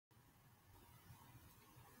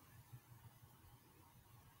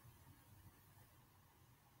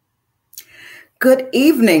Good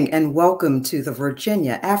evening and welcome to the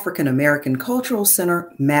Virginia African American Cultural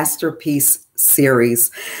Center Masterpiece Series.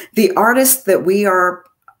 The artist that we are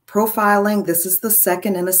profiling, this is the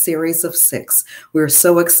second in a series of 6. We're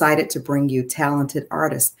so excited to bring you talented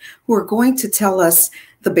artists who are going to tell us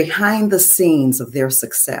the behind the scenes of their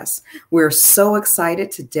success. We're so excited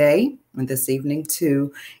today and this evening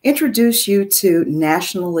to introduce you to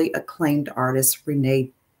nationally acclaimed artist René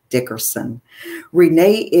Dickerson.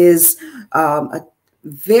 René is a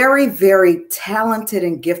very, very talented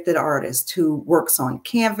and gifted artist who works on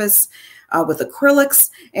canvas with acrylics,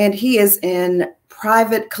 and he is in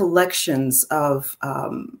private collections of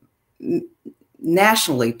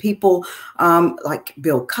nationally people like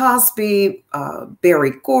Bill Cosby,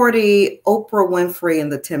 Berry Gordy, Oprah Winfrey,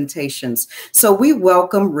 and the Temptations. So we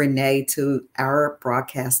welcome René to our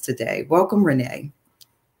broadcast today. Welcome, René.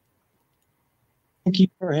 Thank you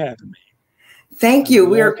for having me. Thank you.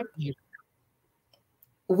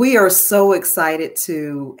 We are so excited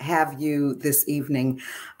to have you this evening.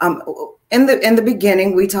 In the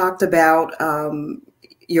beginning, we talked about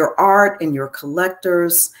your art and your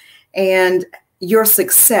collectors and your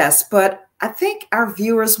success, but I think our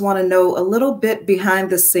viewers want to know a little bit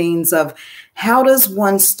behind the scenes of how does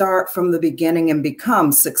one start from the beginning and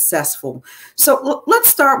become successful? So let's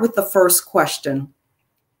start with the first question.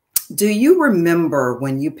 Do you remember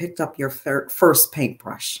when you picked up your first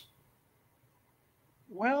paintbrush?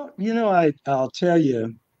 Well, I'll tell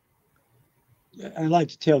you, I like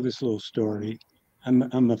to tell this little story. I'm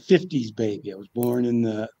a 50s baby. I was born in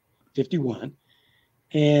the 51.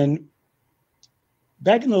 And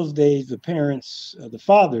back in those days, the parents, the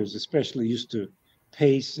fathers especially, used to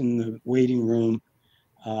pace in the waiting room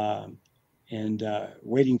and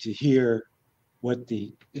waiting to hear what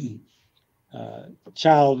the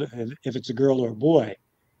child, if it's a girl or a boy.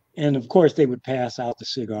 And of course, they would pass out the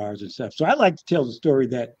cigars and stuff. So I like to tell the story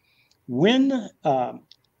that when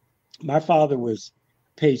my father was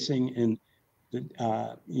pacing and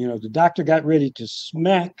the doctor got ready to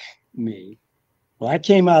smack me, well, I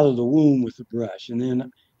came out of the womb with a brush, and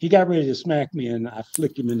then he got ready to smack me, and I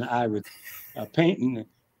flicked him in the eye with painting.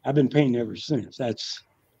 I've been painting ever since. That's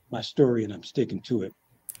my story, and I'm sticking to it.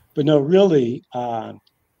 But no, really,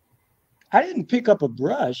 I didn't pick up a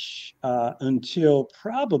brush until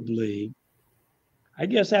probably, I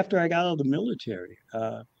guess, after I got out of the military.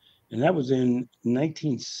 And that was in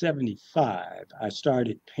 1975. I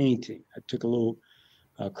started painting. I took a little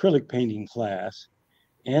acrylic painting class.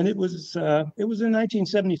 And it was in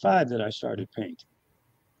 1975 that I started painting.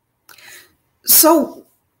 So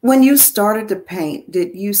when you started to paint,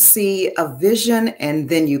 did you see a vision and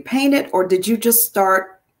then you painted, or did you just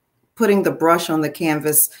start putting the brush on the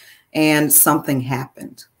canvas and something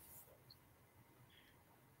happened?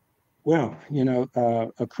 Well,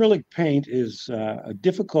 acrylic paint is a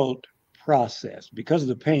difficult process because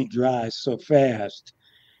the paint dries so fast.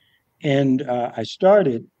 And I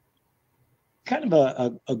started kind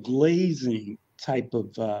of a glazing type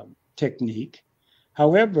of technique.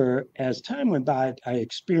 However, as time went by, I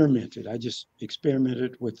experimented. I just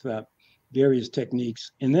experimented with various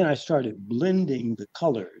techniques. And then I started blending the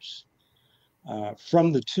colors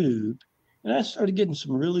from the tube, and I started getting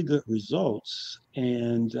some really good results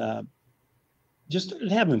and just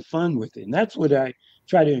started having fun with it. And that's what I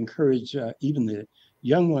try to encourage even the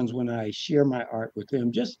young ones when I share my art with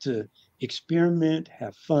them, just to experiment,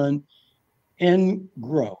 have fun, and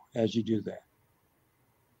grow as you do that.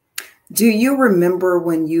 Do you remember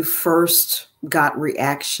when you first got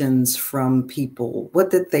reactions from people?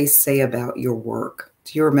 What did they say about your work?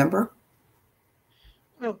 Do you remember?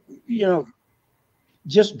 Well,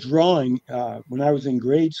 just drawing, when I was in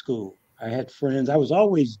grade school, I had friends. I was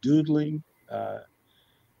always doodling.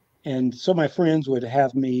 And so my friends would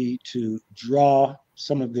have me to draw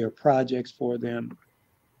some of their projects for them.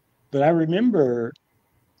 But I remember,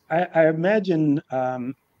 I imagine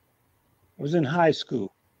I was in high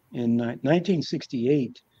school in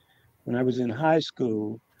 1968. When I was in high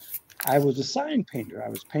school, I was a sign painter. I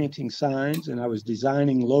was painting signs and I was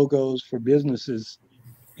designing logos for businesses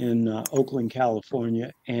in Oakland,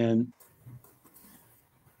 California. And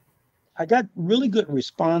I got really good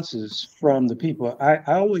responses from the people. I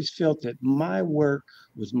always felt that my work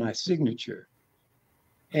was my signature.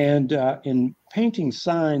 And in painting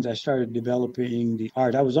signs, I started developing the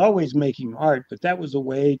art. I was always making art, but that was a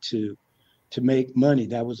way to make money.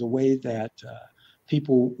 That was a way that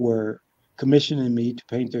people were commissioning me to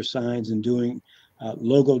paint their signs and doing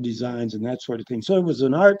logo designs and that sort of thing. So it was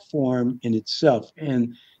an art form in itself.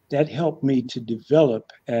 And that helped me to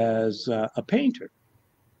develop as a painter.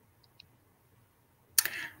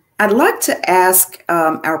 I'd like to ask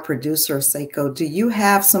our producer, Seiko, do you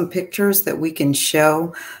have some pictures that we can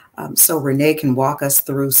show so René can walk us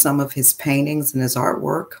through some of his paintings and his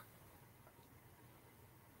artwork?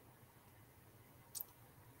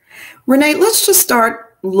 René, let's just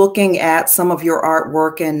start looking at some of your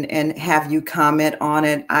artwork and have you comment on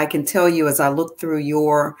it. I can tell you as I look through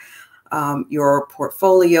your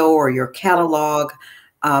portfolio or your catalog,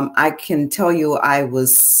 I can tell you I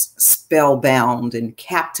was spellbound and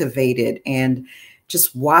captivated, and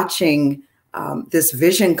just watching this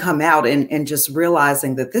vision come out and just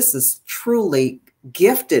realizing that this is truly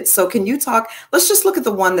gifted. So can you talk, let's just look at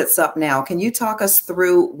the one that's up now. Can you talk us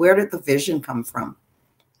through where did the vision come from?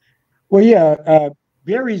 Well, yeah,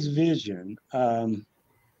 Barry's vision,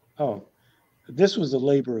 this was a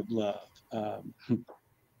labor of love.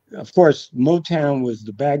 Of course, Motown was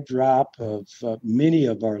the backdrop of many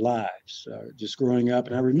of our lives, just growing up.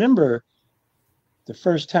 And I remember the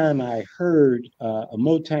first time I heard a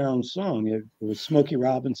Motown song, it was Smokey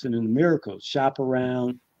Robinson and the Miracles, Shop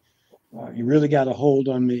Around, You Really Got a Hold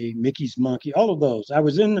on Me, Mickey's Monkey, all of those. I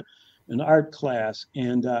was in an art class,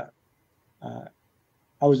 and I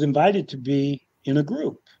was invited to be in a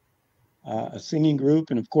group, a singing group.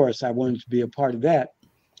 And of course, I wanted to be a part of that.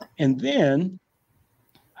 And then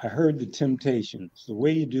I heard the Temptations, the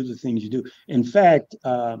way you do the things you do. In fact,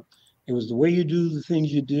 it was the way you do the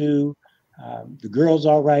things you do, the girl's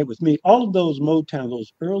all right with me, all of those Motown,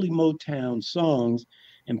 those early Motown songs,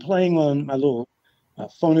 and playing on my little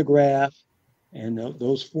phonograph and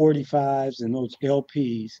those 45s and those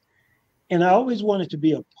LPs. And I always wanted to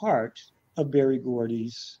be a part of Berry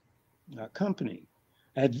Gordy's company.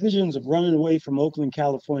 I had visions of running away from Oakland,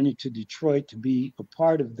 California to Detroit to be a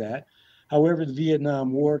part of that. However, the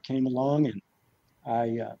Vietnam War came along and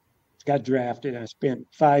I got drafted. I spent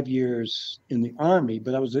 5 years in the Army,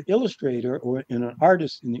 but I was an illustrator and an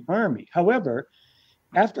artist in the Army. However,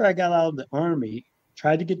 after I got out of the Army,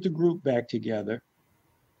 tried to get the group back together,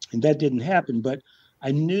 and that didn't happen. But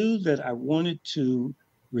I knew that I wanted to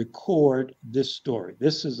record this story.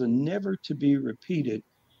 This is a never to be repeated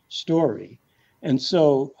story. And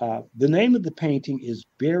so the name of the painting is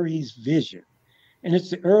Barry's Vision. And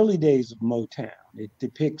it's the early days of Motown. It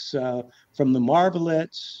depicts from the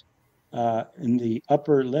Marvelettes in the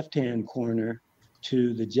upper left-hand corner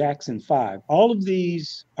to the Jackson 5. All of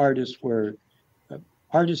these artists were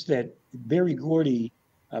artists that Berry Gordy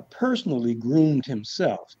personally groomed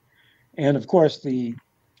himself. And of course,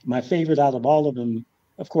 my favorite out of all of them,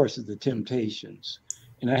 of course, is the Temptations.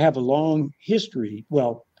 And I have a long history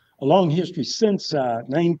since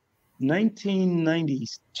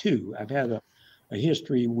 1992. I've had a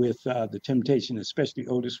history with the Temptation, especially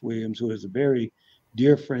Otis Williams, who is a very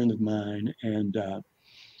dear friend of mine. And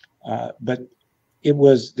but it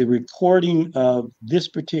was the recording of this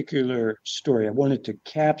particular story. I wanted to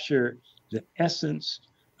capture the essence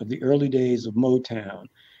of the early days of Motown.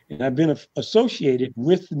 And I've been associated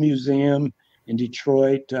with the museum in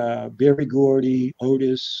Detroit, Berry Gordy,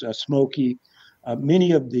 Otis, Smokey,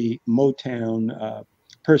 many of the Motown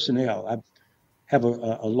personnel. I have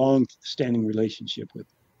a long-standing relationship with.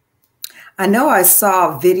 I know I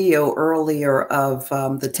saw a video earlier of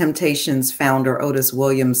the Temptations founder, Otis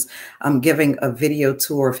Williams, giving a video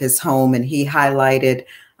tour of his home, and he highlighted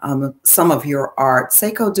some of your art.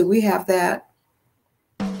 Seiko, do we have that?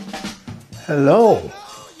 Hello,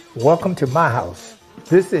 welcome to my house.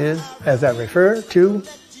 This is, as I refer to,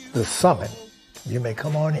 the summit. You may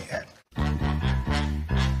come on in.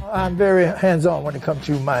 I'm very hands-on when it comes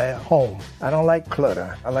to my home. I don't like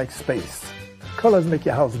clutter, I like space. Colors make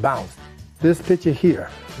your house bounce. This picture here,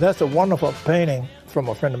 that's a wonderful painting from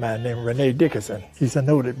a friend of mine named René Dickerson. He's a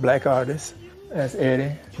noted black artist. That's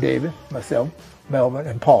Eddie, David, myself, Melvin,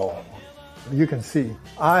 and Paul. You can see,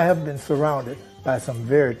 I have been surrounded by some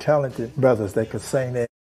very talented brothers that could sing that.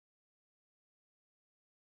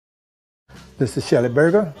 This is Shelley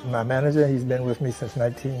Berger, my manager. He's been with me since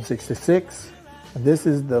 1966. And this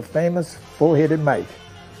is the famous four-headed mic.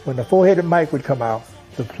 When the four-headed mic would come out,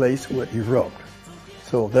 the place would erupt.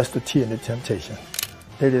 So that's the T and the Temptation.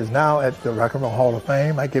 It is now at the Rock and Roll Hall of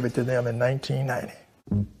Fame. I gave it to them in 1990.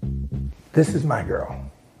 This is my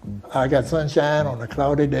girl. I got sunshine on a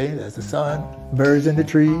cloudy day. There's the sun, birds in the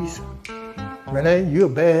trees. René, you a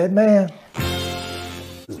bad man.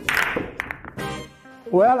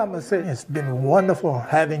 Well, I'm gonna say it's been wonderful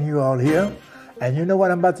having you all here. And you know what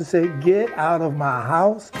I'm about to say? Get out of my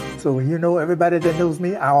house. So you know, everybody that knows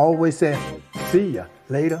me, I always say, see ya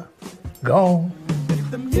later, gone.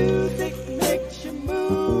 The music makes you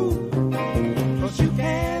move, 'cause you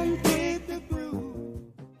can hit the groove.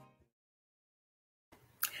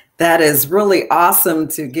 That is really awesome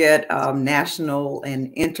to get national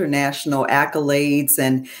and international accolades,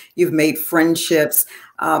 and you've made friendships.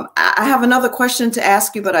 I have another question to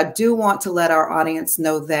ask you, but I do want to let our audience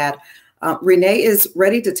know that Renee is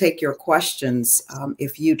ready to take your questions.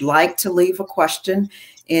 If you'd like to leave a question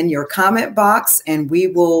in your comment box, and we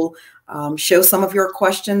will show some of your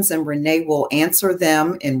questions, and Renee will answer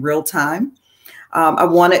them in real time. I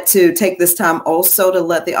wanted to take this time also to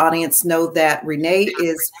let the audience know that Renee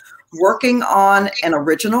is working on an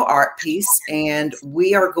original art piece, and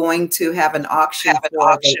we are going to have an auction for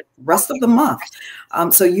the rest of the month.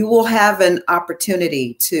 So you will have an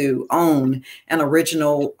opportunity to own an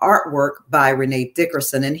original artwork by René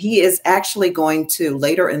Dickerson. And he is actually going to,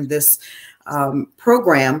 later in this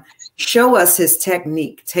program, show us his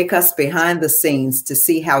technique, take us behind the scenes to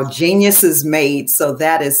see how genius is made. So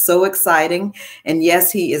that is so exciting. And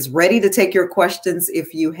yes, he is ready to take your questions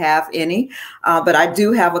if you have any. But I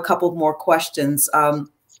do have a couple more questions.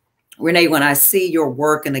 Renee, when I see your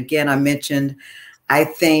work, and again, I mentioned, I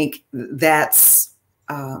think that's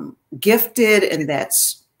gifted and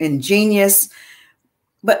that's ingenious.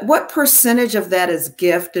 But what percentage of that is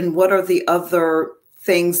gift, and what are the other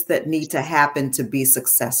things that need to happen to be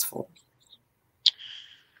successful?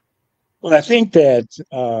 Well, I think that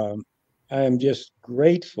I am just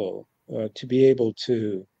grateful to be able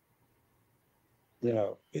to,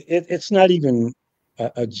 it's not even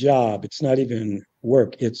a job. It's not even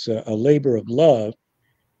work. It's a labor of love.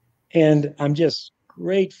 And I'm just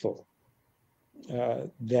grateful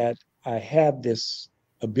that I have this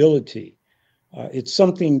ability. It's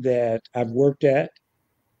something that I've worked at.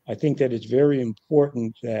 I think that it's very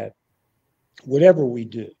important that whatever we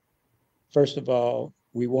do, first of all,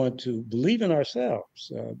 we want to believe in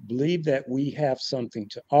ourselves, believe that we have something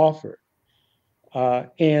to offer.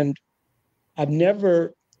 And I've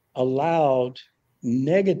never allowed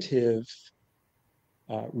negative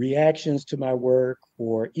reactions to my work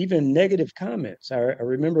or even negative comments. I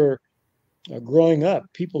remember growing up,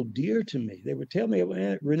 people dear to me, they would tell me,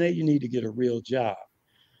 Renee, you need to get a real job.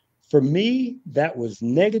 For me, that was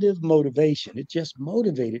negative motivation. It just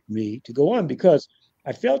motivated me to go on because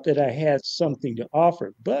I felt that I had something to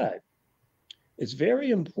offer. But it's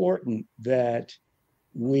very important that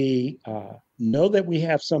we know that we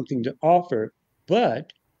have something to offer,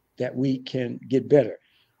 but that we can get better.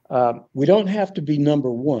 We don't have to be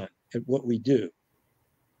number one at what we do.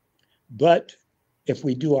 But if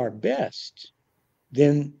we do our best,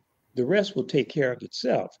 then the rest will take care of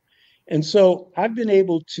itself. And so I've been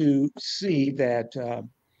able to see that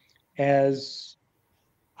as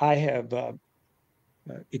I have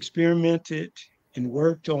experimented and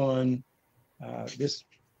worked on the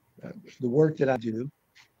work that I do,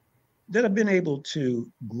 that I've been able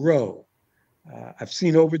to grow. I've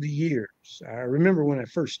seen over the years. I remember when I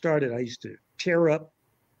first started, I used to tear up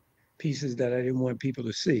pieces that I didn't want people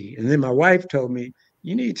to see. And then my wife told me,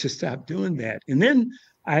 you need to stop doing that. And then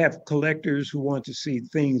I have collectors who want to see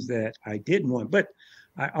things that I didn't want, but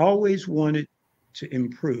I always wanted to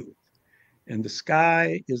improve. And the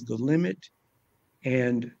sky is the limit,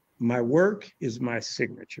 and my work is my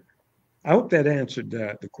signature. I hope that answered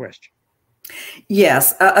the question.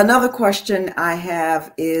 Yes. Another question I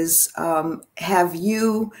have is, have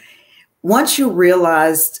you, once you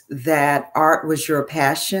realized that art was your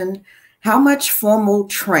passion, how much formal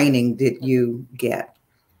training did you get?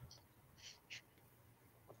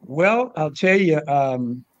 Well, I'll tell you, I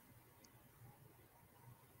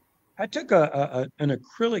took an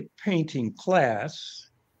acrylic painting class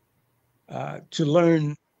to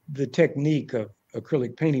learn the technique of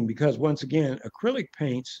acrylic painting because, once again, acrylic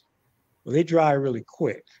paints, well, they dry really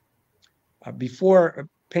quick. Before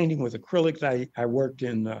painting with acrylics, I worked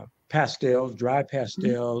in pastels, dry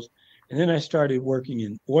pastels, and then I started working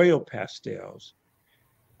in oil pastels.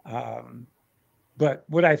 But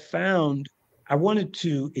what I found, I wanted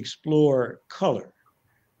to explore color.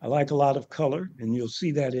 I like a lot of color, and you'll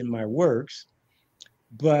see that in my works.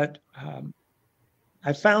 But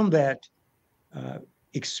I found that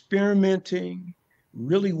experimenting,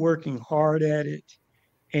 really working hard at it,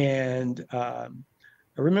 and I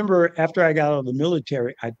remember after I got out of the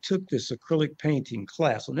military, I took this acrylic painting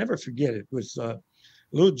class. I'll never forget it. It was a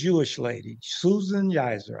little Jewish lady, Susan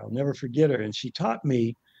Yeiser. I'll never forget her. And she taught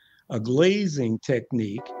me a glazing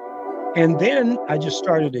technique. And then I just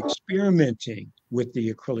started experimenting with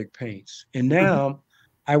the acrylic paints. And now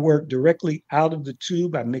I work directly out of the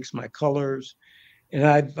tube. I mix my colors, and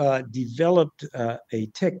I've developed a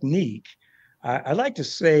technique. I like to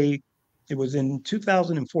say it was in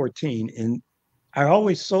 2014, and I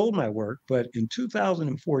always sold my work, but in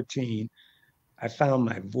 2014, I found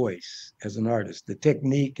my voice as an artist, the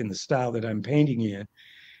technique and the style that I'm painting in.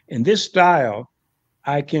 And this style,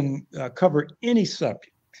 I can cover any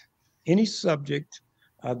subject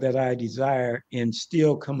that I desire and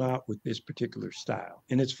still come out with this particular style.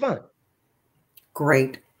 And it's fun.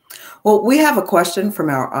 Great. Well, we have a question from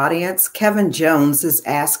our audience. Kevin Jones is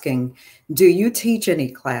asking, do you teach any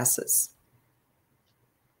classes?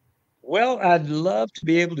 Well, I'd love to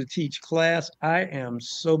be able to teach class. I am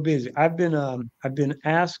so busy. I've been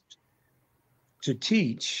asked to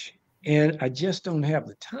teach, and I just don't have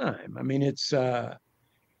the time. I mean, it's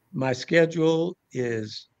my schedule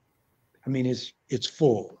is, I mean, it's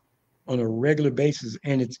full on a regular basis,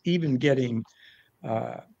 and it's even getting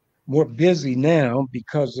more busy now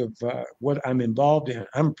because of what I'm involved in.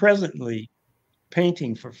 I'm presently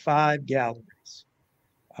painting for 5 galleries,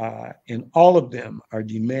 and all of them are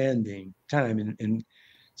demanding time, and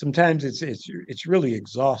sometimes it's really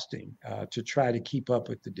exhausting to try to keep up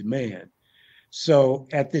with the demand. So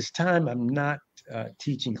at this time, I'm not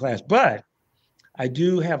teaching class, but I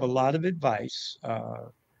do have a lot of advice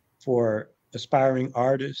for aspiring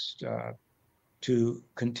artists to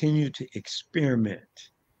continue to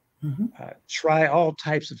experiment, try all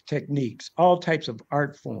types of techniques, all types of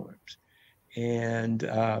art forms, and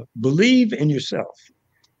believe in yourself.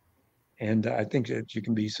 And I think that you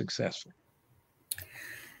can be successful.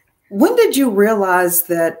 When did you realize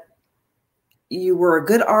that you were a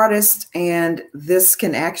good artist and this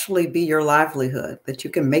can actually be your livelihood, that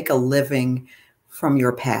you can make a living from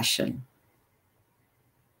your passion?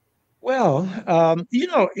 Well,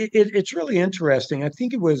 it's really interesting. I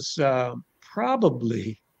think it was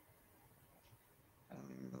probably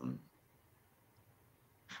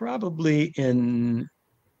in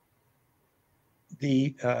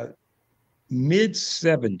the mid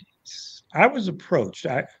 70s. I was approached.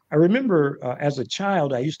 I remember as a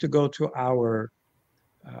child, I used to go to our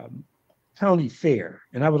county fair,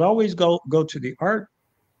 and I would always go to the art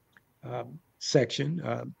section,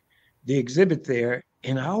 the exhibit there,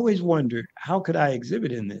 and I always wondered, how could I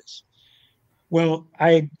exhibit in this? Well,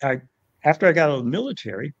 I after I got out of the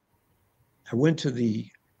military, I went to the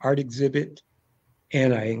art exhibit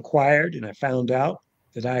and I inquired, and I found out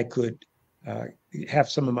that I could have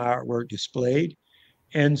some of my artwork displayed.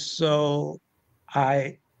 And so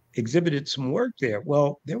I exhibited some work there.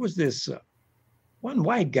 Well, there was this one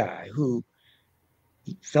white guy who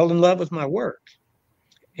fell in love with my work,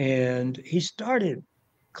 and he started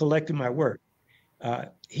collecting my work.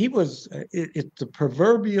 He was it's the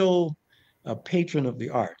proverbial patron of the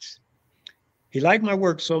arts. He liked my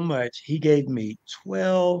work so much, he gave me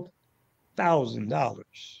 $12,000,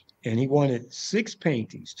 and he wanted 6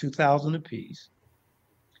 paintings, 2,000 apiece.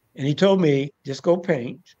 And he told me, just go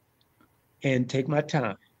paint and take my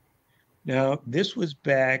time. Now, this was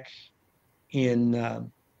back in the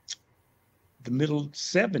middle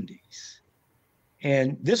 70s.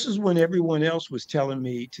 And this is when everyone else was telling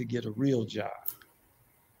me to get a real job.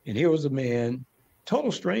 And here was a man,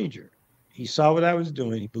 total stranger. He saw what I was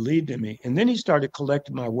doing. He believed in me. And then he started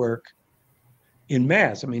collecting my work in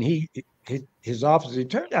mass. I mean, his office, it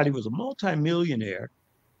turned out he was a multimillionaire.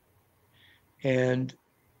 And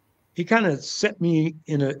he kind of set me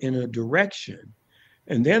in a direction.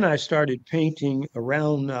 And then I started painting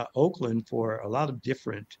around Oakland for I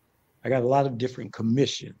got a lot of different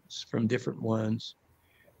commissions from different ones.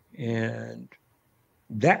 And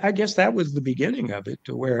I guess that was the beginning of it,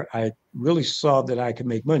 to where I really saw that I could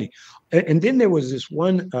make money. And then there was this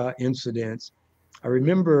one incident. I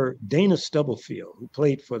remember Dana Stubblefield, who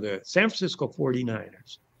played for the San Francisco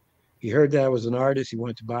 49ers. He heard that I was an artist. He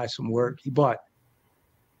wanted to buy some work. He bought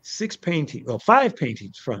 5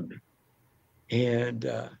 paintings from me. And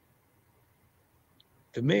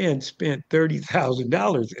the man spent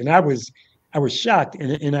 $30,000, and I was shocked.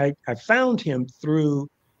 And I found him through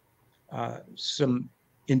some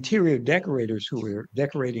interior decorators who were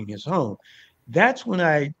decorating his home. That's when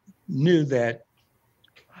I knew that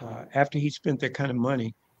after he spent that kind of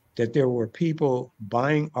money, that there were people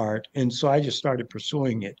buying art. And so I just started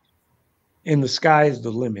pursuing it. And the sky is the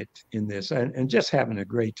limit in this, and just having a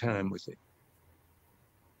great time with it.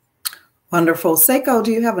 Wonderful. Seiko,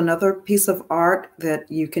 do you have another piece of art that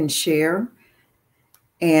you can share?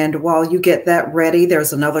 And while you get that ready,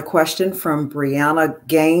 there's another question from Brianna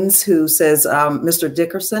Gaines, who says, Mr.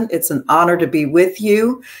 Dickerson, it's an honor to be with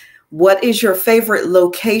you. What is your favorite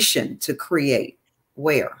location to create?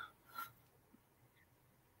 Where?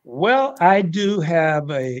 Well, I do have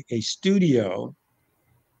a studio,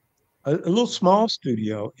 a little small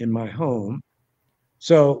studio in my home.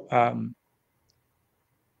 So, I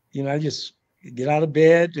just get out of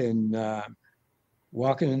bed and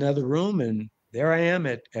walk in another room and there I am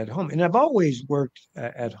at home. And I've always worked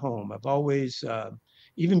at home. I've always,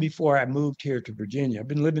 even before I moved here to Virginia, I've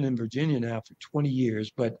been living in Virginia now for 20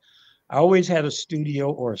 years, but I always had a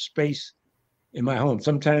studio or a space in my home.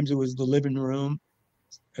 Sometimes it was the living room.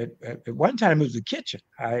 At one time, it was the kitchen.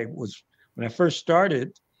 When I first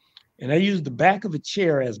started, and I used the back of a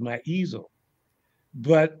chair as my easel.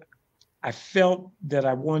 But I felt that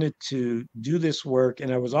I wanted to do this work,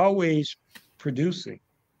 and I was always producing.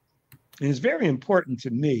 And it's very important to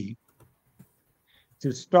me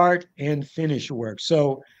to start and finish work.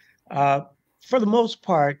 So for the most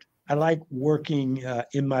part, I like working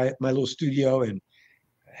in my little studio and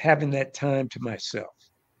having that time to myself.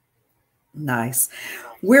 Nice.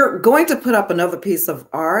 We're going to put up another piece of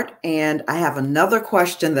art, and I have another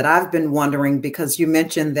question that I've been wondering, because you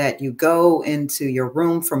mentioned that you go into your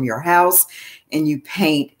room from your house and you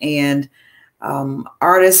paint, and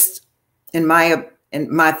artists, in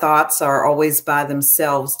my thoughts, are always by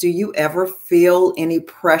themselves. Do you ever feel any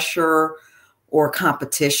pressure or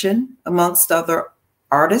competition amongst other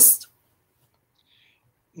artists?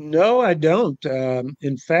 No, I don't.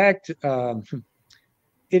 In fact,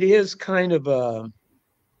 it is kind of a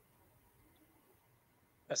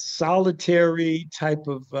solitary type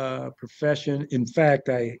of profession. In fact,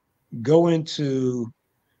 I go into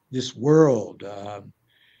this world,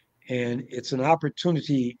 and it's an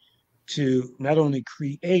opportunity to not only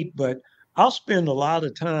create, but I'll spend a lot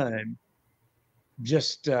of time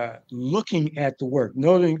just looking at the work,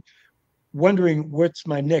 wondering what's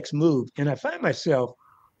my next move. And I find myself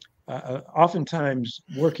oftentimes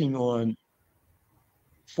working on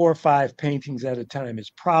 4 or 5 paintings at a time. Is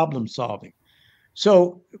problem solving.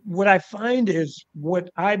 So what I find is what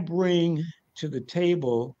I bring to the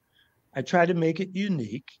table, I try to make it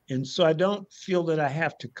unique. And so I don't feel that I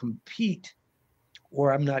have to compete,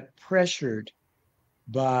 or I'm not pressured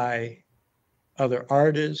by other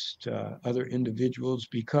artists, other individuals,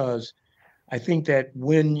 because I think that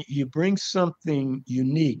when you bring something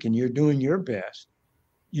unique and you're doing your best,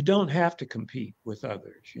 you don't have to compete with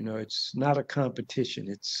others. You know, it's not a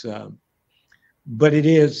competition. But it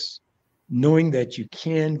is knowing that you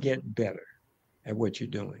can get better at what you're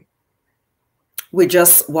doing. We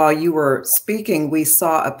just, while you were speaking, we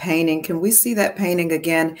saw a painting. Can we see that painting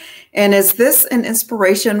again? And is this an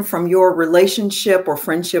inspiration from your relationship or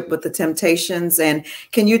friendship with the Temptations? And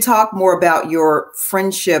can you talk more about your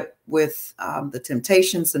friendship with the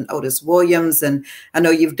Temptations and Otis Williams? And I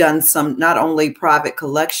know you've done some, not only private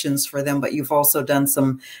collections for them, but you've also done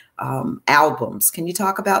some albums. Can you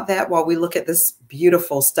talk about that while we look at this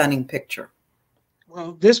beautiful, stunning picture?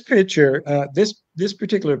 Well, this picture, this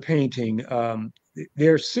particular painting,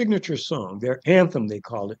 their signature song, their anthem, they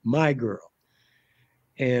called it, My Girl.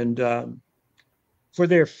 And for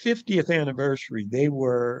their 50th anniversary, they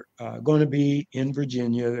were going to be in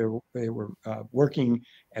Virginia. They were working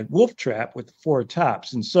at Wolf Trap with the Four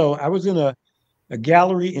Tops. And so I was in a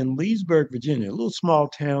gallery in Leesburg, Virginia, a little small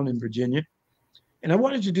town in Virginia. And I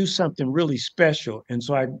wanted to do something really special. And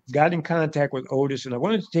so I got in contact with Otis, and I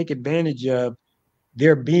wanted to take advantage of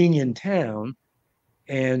their being in town.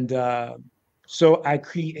 And so I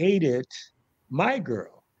created My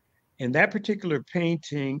Girl. And that particular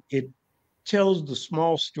painting, it tells the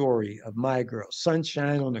small story of my girl.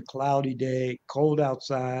 Sunshine on a cloudy day, cold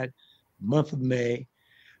outside, month of May.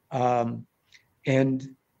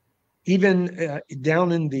 And even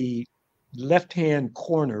down in the left-hand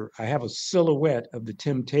corner, I have a silhouette of the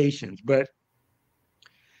Temptations. But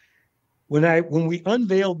when we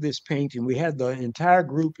unveiled this painting, we had the entire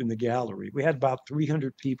group in the gallery. We had about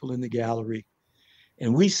 300 people in the gallery,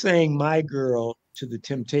 and we sang My Girl to the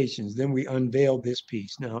Temptations. Then we unveiled this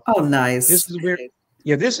piece. Now, oh, nice. This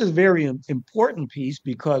is a very important piece,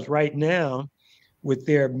 because right now, with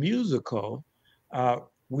their musical,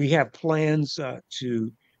 we have plans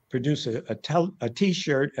to produce a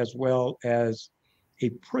T-shirt as well as a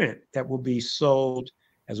print that will be sold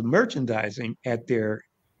as merchandising at their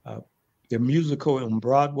musical on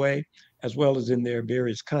Broadway, as well as in their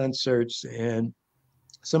various concerts and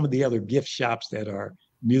some of the other gift shops that are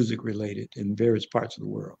music related in various parts of the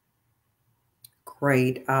world.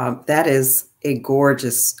 Great. That is a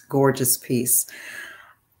gorgeous, gorgeous piece.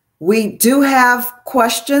 We do have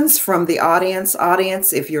questions from the audience.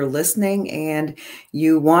 Audience, if you're listening and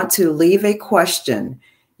you want to leave a question,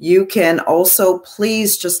 you can also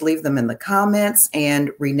please just leave them in the comments,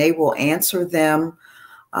 and René will answer them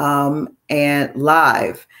and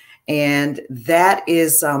live. And that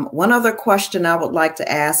is one other question I would like to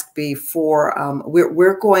ask before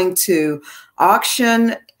we're going to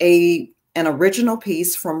auction an original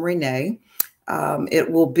piece from René.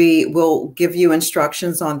 We'll give you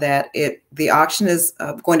instructions on that. The auction is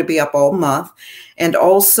going to be up all month. And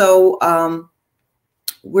also,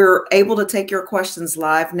 we're able to take your questions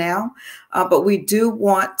live now, but we do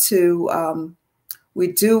want to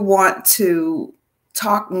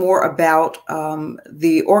talk more about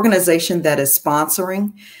the organization that is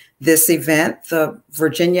sponsoring this event, the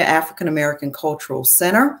Virginia African American Cultural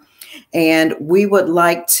Center. And we would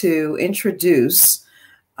like to introduce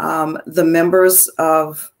the members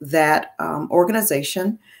of that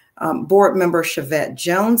organization. Board member Shavette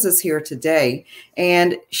Jones is here today,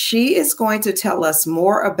 and she is going to tell us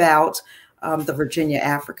more about the Virginia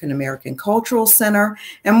African American Cultural Center,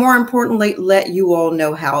 and more importantly, let you all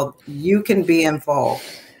know how you can be involved.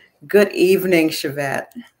 Good evening, Shavette.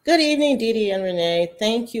 Good evening, Dee Dee and Renee.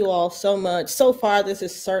 Thank you all so much. So far, this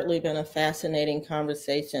has certainly been a fascinating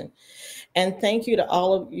conversation. And thank you to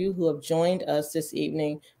all of you who have joined us this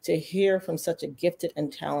evening to hear from such a gifted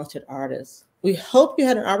and talented artist. We hope you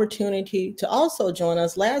had an opportunity to also join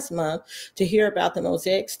us last month to hear about the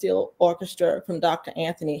Mosaic Steel Orchestra from Dr.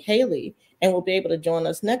 Anthony Haley, and will be able to join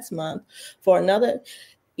us next month for another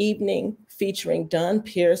evening featuring Don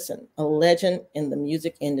Pearson, a legend in the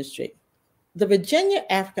music industry. The Virginia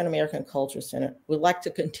African American Culture Center would like to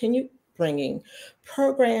continue bringing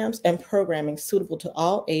programs and programming suitable to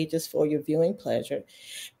all ages for your viewing pleasure.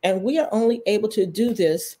 And we are only able to do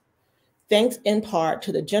this thanks in part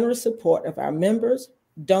to the generous support of our members,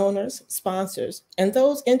 donors, sponsors, and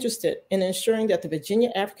those interested in ensuring that the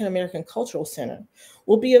Virginia African American Cultural Center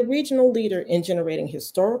will be a regional leader in generating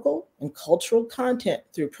historical and cultural content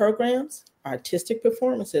through programs, artistic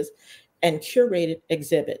performances, and curated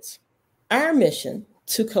exhibits. Our mission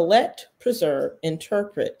to collect, preserve,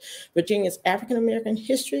 interpret Virginia's African American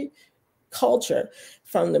history, culture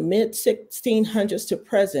from the mid-1600s to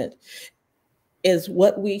present is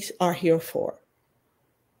what we are here for.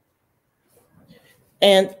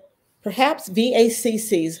 And perhaps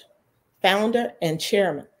VACC's founder and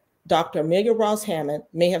chairman, Dr. Amelia Ross Hammond,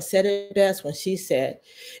 may have said it best when she said,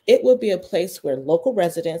 "It will be a place where local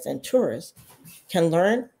residents and tourists can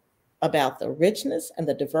learn about the richness and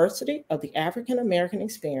the diversity of the African American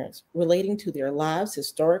experience relating to their lives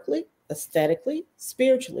historically, aesthetically,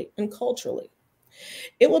 spiritually, and culturally.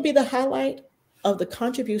 It will be the highlight of the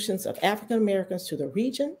contributions of African Americans to the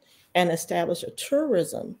region and establish a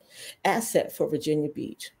tourism asset for Virginia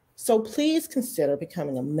Beach. So please consider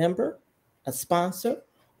becoming a member, a sponsor,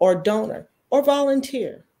 or donor, or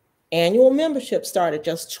volunteer. Annual membership start at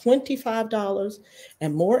just $25,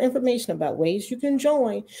 and more information about ways you can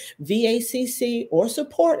join VACC or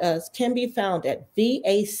support us can be found at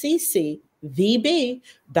vaccvb.org.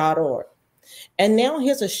 And now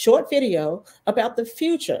here's a short video about the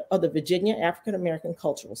future of the Virginia African American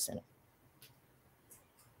Cultural Center.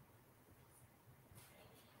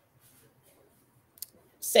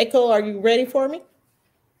 Seiko, are you ready for me?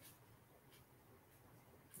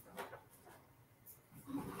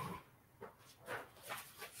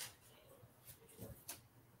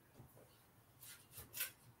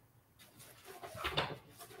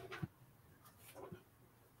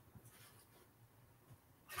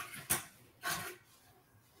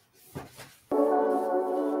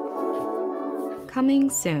 Coming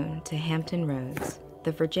soon to Hampton Roads,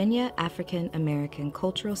 the Virginia African American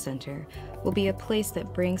Cultural Center will be a place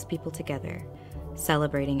that brings people together,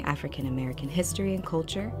 celebrating African American history and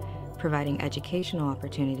culture, providing educational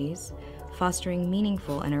opportunities, fostering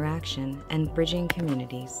meaningful interaction, and bridging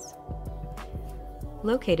communities.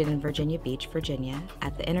 Located in Virginia Beach, Virginia,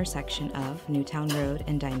 at the intersection of Newtown Road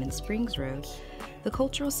and Diamond Springs Road, the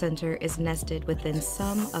Cultural Center is nested within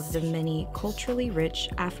some of the many culturally rich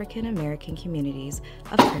African American communities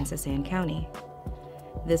of Princess Anne County.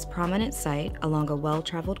 This prominent site along a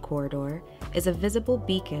well-traveled corridor is a visible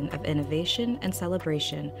beacon of innovation and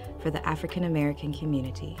celebration for the African American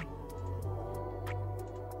community.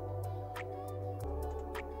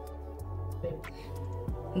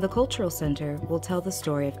 The Cultural Center will tell the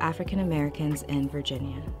story of African Americans in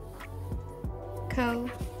Virginia.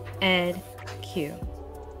 Co-Ed Q.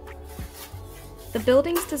 The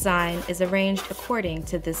building's design is arranged according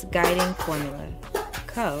to this guiding formula.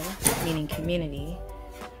 Co, meaning community,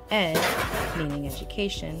 Ed, meaning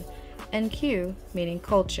education, and Q, meaning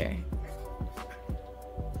culture.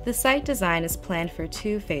 The site design is planned for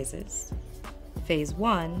 2 phases. Phase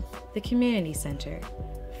 1, the community center,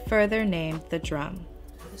 further named the Drum,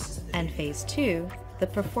 and Phase 2, the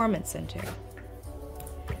performance center.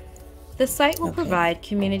 The site will provide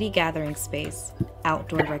community gathering space,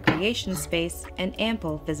 outdoor recreation space, and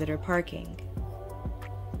ample visitor parking.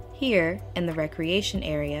 Here, in the recreation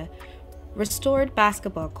area, restored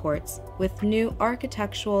basketball courts with new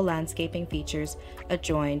architectural landscaping features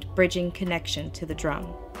adjoined, bridging connection to the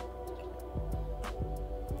drum.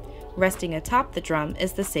 Resting atop the drum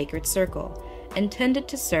is the sacred circle, intended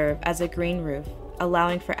to serve as a green roof,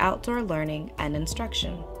 allowing for outdoor learning and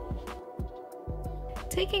instruction.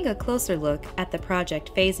 Taking a closer look at the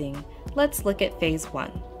project phasing, let's look at Phase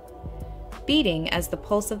 1. Beating as the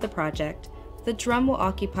pulse of the project, the drum will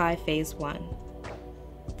occupy Phase 1.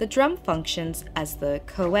 The drum functions as the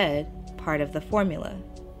co-ed part of the formula.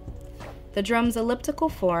 The drum's elliptical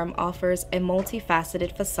form offers a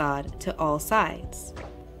multifaceted facade to all sides.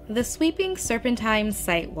 The sweeping serpentine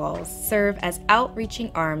sight walls serve as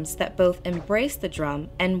outreaching arms that both embrace the drum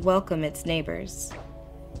and welcome its neighbors.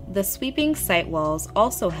 The sweeping sight walls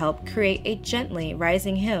also help create a gently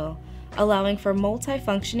rising hill, allowing for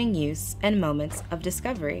multifunctioning use and moments of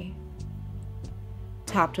discovery.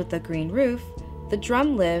 Topped with a green roof, the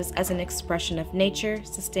drum lives as an expression of nature,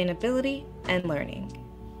 sustainability, and learning.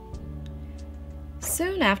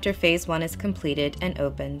 Soon after Phase 1 is completed and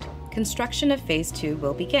opened, construction of Phase 2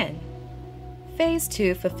 will begin. Phase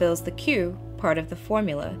 2 fulfills the Q part of the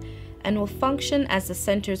formula and will function as the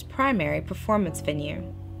center's primary performance venue.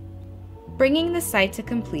 Bringing the site to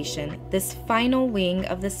completion, this final wing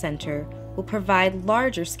of the center will provide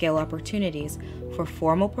larger scale opportunities for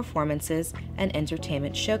formal performances and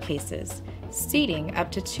entertainment showcases, seating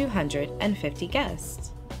up to 250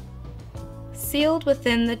 guests. Sealed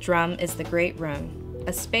within the drum is the Great Room,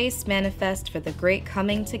 a space manifest for the great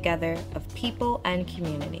coming together of people and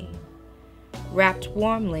community. Wrapped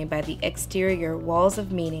warmly by the exterior walls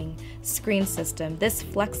of meeting screen system, this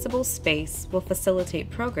flexible space will facilitate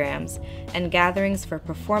programs and gatherings for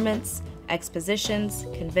performance, expositions,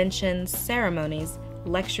 conventions, ceremonies,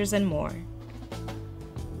 lectures, and more.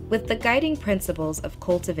 With the guiding principles of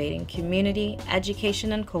cultivating community,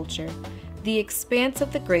 education, and culture, the expanse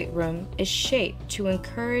of the Great Room is shaped to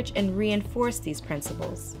encourage and reinforce these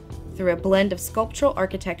principles. Through a blend of sculptural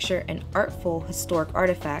architecture and artful historic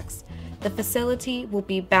artifacts, the facility will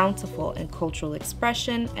be bountiful in cultural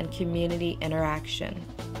expression and community interaction.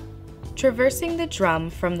 Traversing the drum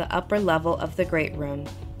from the upper level of the Great Room,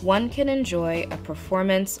 one can enjoy a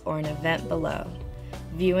performance or an event below,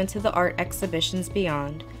 view into the art exhibitions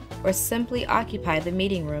beyond, or simply occupy the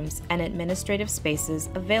meeting rooms and administrative spaces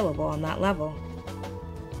available on that level.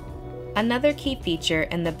 Another key feature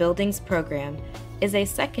in the building's program is a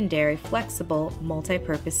secondary flexible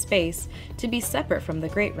multi-purpose space to be separate from the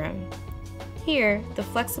Great Room. Here, the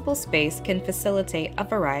flexible space can facilitate a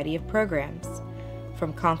variety of programs,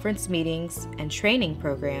 from conference meetings and training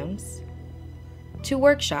programs, to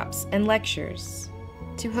workshops and lectures,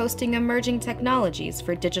 to hosting emerging technologies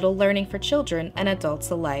for digital learning for children and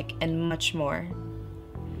adults alike, and much more.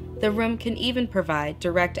 The room can even provide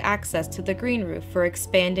direct access to the green roof for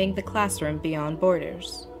expanding the classroom beyond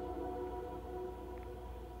borders.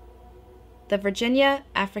 The Virginia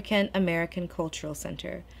African American Cultural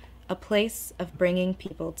Center, a place of bringing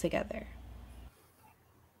people together.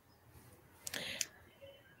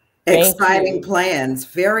 Exciting plans,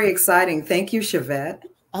 very exciting. Thank you, Chevette.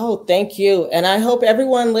 Oh, thank you. And I hope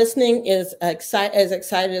everyone listening is as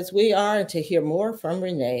excited as we are to hear more from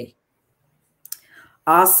René.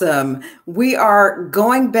 Awesome. We are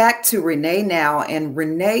going back to René now, and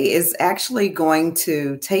René is actually going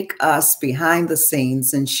to take us behind the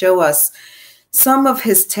scenes and show us some of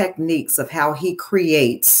his techniques of how he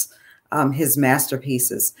creates his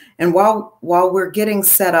masterpieces. And while we're getting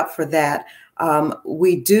set up for that,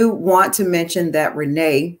 we do want to mention that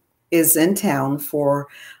René is in town for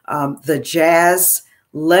the Jazz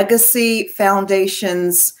Legacy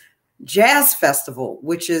Foundation's Jazz Festival,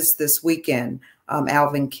 which is this weekend.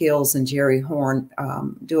 Alvin Keels and Jerry Horn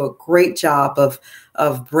do a great job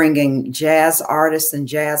of bringing jazz artists and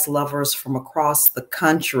jazz lovers from across the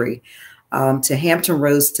country to Hampton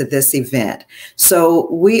Roads to this event. So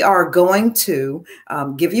we are going to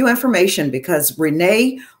give you information because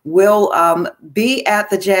René will be at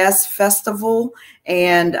the Jazz Festival,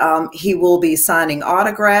 and he will be signing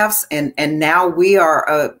autographs. And now we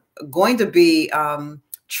are going to be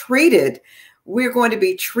treated. We're going to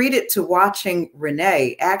be treated to watching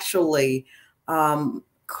René actually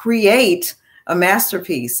create a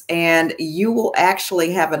masterpiece, and you will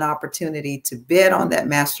actually have an opportunity to bid on that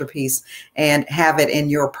masterpiece and have it in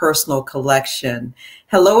your personal collection.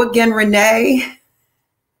 Hello again, René.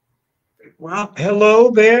 Well,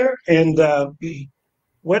 hello there. And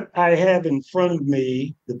what I have in front of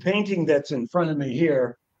me, the painting that's in front of me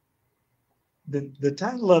here, the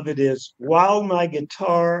title of it is "While My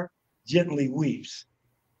Guitar Gently Weeps."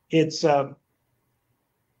 It's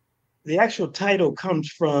the actual title comes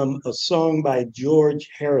from a song by George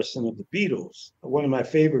Harrison of the Beatles, one of my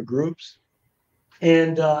favorite groups.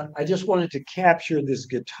 And I just wanted to capture this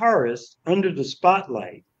guitarist under the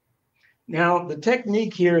spotlight. Now, the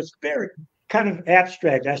technique here is very kind of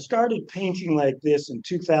abstract. I started painting like this in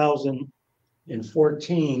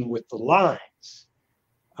 2014 with the lines.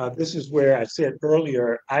 This is where I said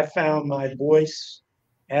earlier, I found my voice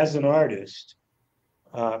as an artist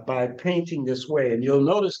by painting this way. And you'll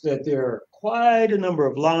notice that there are quite a number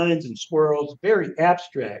of lines and swirls, very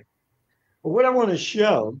abstract. But what I want to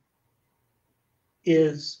show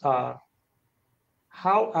is how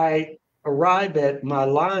I arrive at my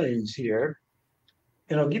lines here.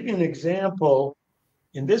 And I'll give you an example.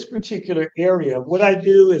 In this particular area, what I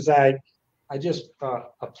do is I just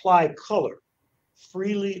apply color,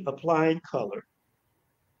 freely applying color.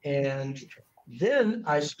 And then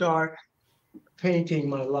I start painting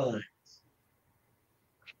my lines.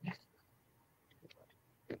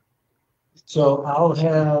 So I'll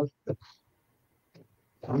have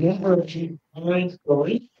a number of lines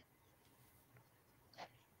going.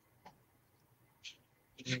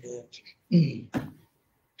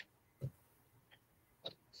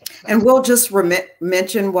 And we'll just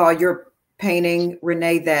mention while you're painting,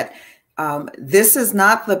 Renee, that this is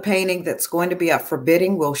not the painting that's going to be up for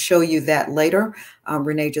bidding. We'll show you that later.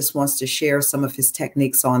 Renee just wants to share some of his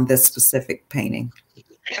techniques on this specific painting.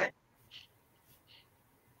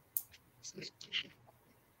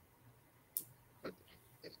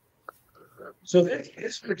 So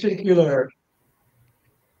this particular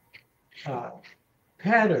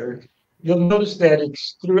pattern, you'll notice that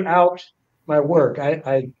it's throughout my work.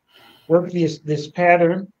 I work this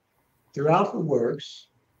pattern throughout the works,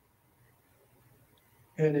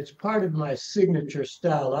 and it's part of my signature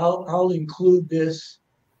style. I'll include this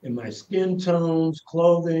in my skin tones,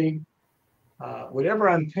 clothing, whatever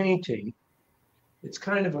I'm painting. It's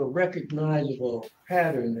kind of a recognizable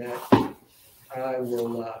pattern that I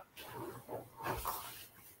will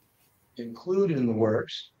include in the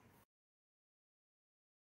works.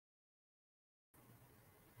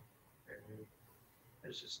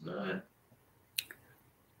 This is not.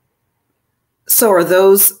 So are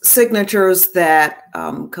those signatures that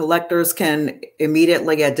collectors can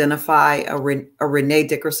immediately identify a René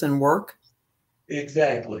Dickerson work?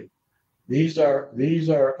 Exactly. These are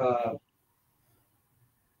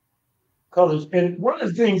colors. And one of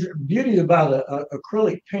the things, beauty about a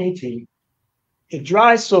acrylic painting, it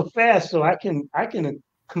dries so fast, so I can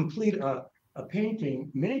complete a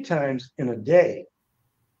painting many times in a day,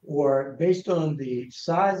 or based on the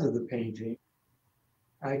size of the painting,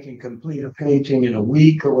 I can complete a painting in a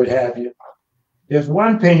week or what have you. There's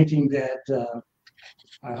one painting that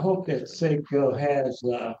I hope that Seiko has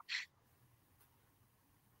an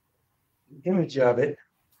image of it,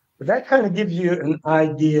 but that kind of gives you an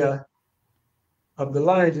idea of the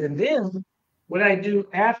lines. And then what I do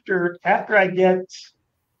after I get,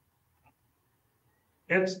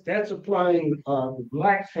 that's applying the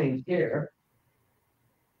black paint here.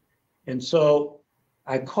 And so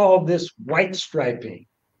I call this white striping.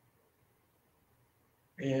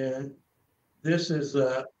 And this is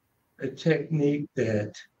a technique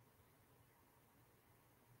that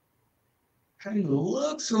kind of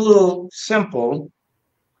looks a little simple,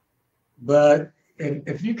 but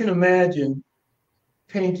if you can imagine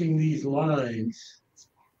painting these lines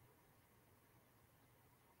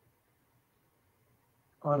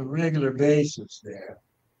on a regular basis there.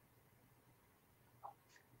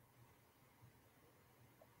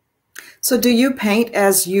 So do you paint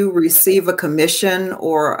as you receive a commission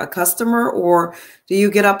or a customer, or do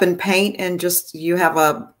you get up and paint and just you have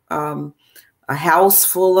a house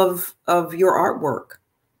full of your artwork?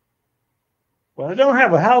 Well, I don't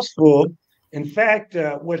have a house full. In fact,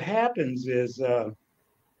 what happens is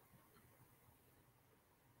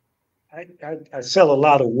I sell a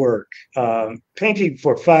lot of work. Painting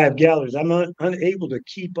for 5 galleries, I'm unable to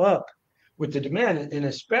keep up with the demand, and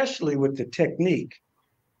especially with the technique,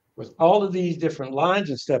 with all of these different lines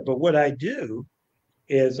and stuff. But what I do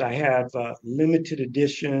is I have limited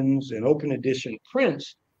editions and open edition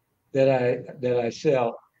prints that I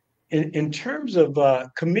sell. In terms of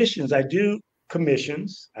commissions, I do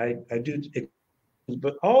commissions. I do,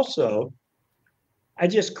 but also I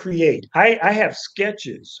just create. I have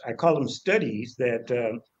sketches. I call them studies that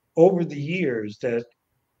over the years that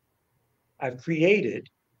I've created,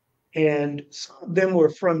 and some of them were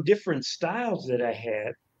from different styles that I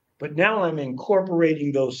had. But now I'm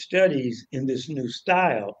incorporating those studies in this new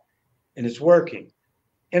style, and it's working.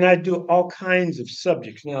 And I do all kinds of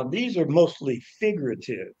subjects. Now, these are mostly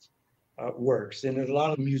figurative. works, and there's a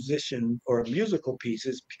lot of musician or musical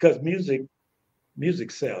pieces because music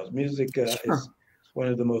sells. Music is one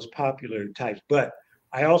of the most popular types. But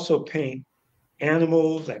I also paint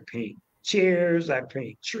animals. I paint chairs. I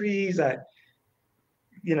paint trees. I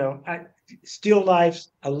still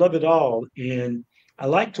lifes. I love it all, and I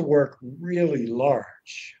like to work really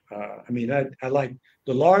large. I like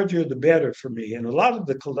the larger the better for me. And a lot of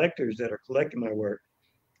the collectors that are collecting my work,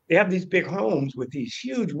 they have these big homes with these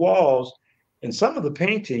huge walls, and some of the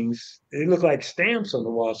paintings, they look like stamps on the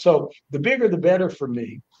wall. So the bigger the better for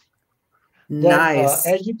me. But Nice.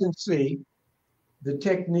 as you can see, the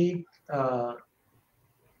technique,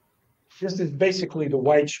 this is basically the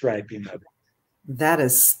white striping of it. That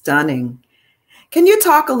is stunning. Can you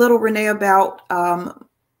talk a little, Renee, about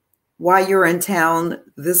why you're in town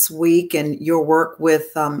this week and your work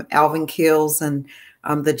with Alvin Kills and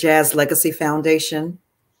the Jazz Legacy Foundation?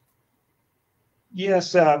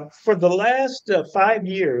 Yes, for the last 5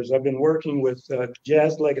 years, I've been working with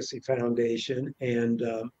Jazz Legacy Foundation, and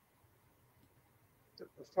of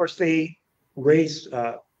course, they raise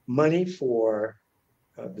money for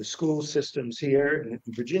the school systems here in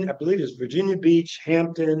Virginia. I believe it's Virginia Beach,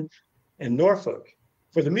 Hampton, and Norfolk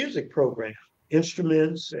for the music program,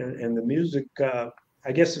 instruments, and the music.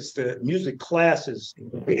 I guess it's the music classes.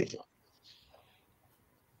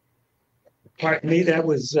 Pardon me, that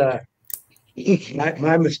was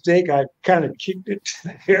my mistake. I kind of kicked it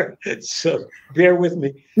here, so bear with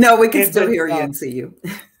me. No, we can still hear you and see you.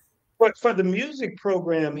 But for the music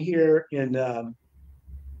program here in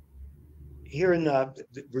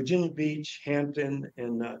Virginia Beach, Hampton,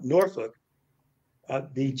 and Norfolk,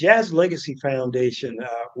 the Jazz Legacy Foundation,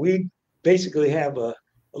 we basically have a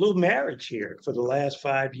little marriage here for the last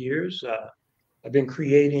 5 years. I've been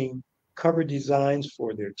creating cover designs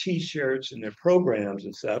for their T-shirts and their programs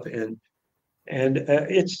and stuff, and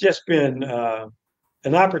it's just been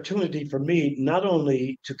an opportunity for me not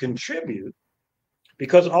only to contribute,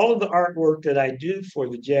 because all of the artwork that I do for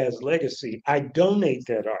the Jazz Legacy, I donate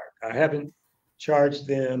that art. I haven't charged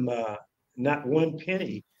them not one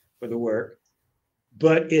penny for the work,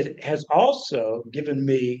 but it has also given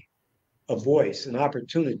me a voice, an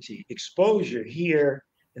opportunity, exposure here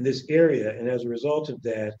in this area. And as a result of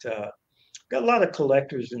that, got a lot of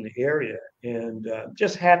collectors in the area, and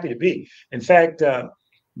just happy to be. In fact,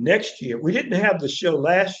 next year, we didn't have the show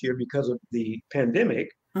last year because of the pandemic.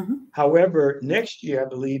 Mm-hmm. However, next year, I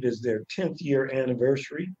believe, is their 10th year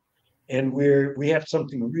anniversary. And we have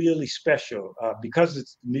something really special because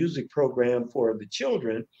it's the music program for the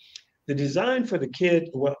children. The design for the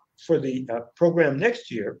for the program next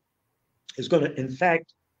year is going to, in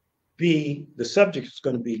fact, the subject is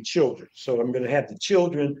going to be children. So I'm going to have the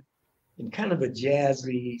children in kind of a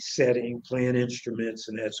jazzy setting, playing instruments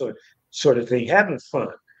and that sort of thing, having fun.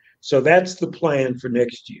 So that's the plan for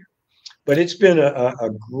next year. But it's been a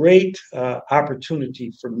great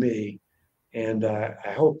opportunity for me, and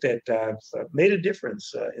I hope that I've made a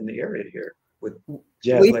difference in the area here with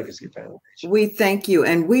Jazz Legacy Foundation. We thank you,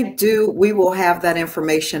 and we will have that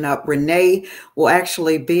information up. Renee will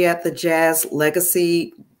actually be at the Jazz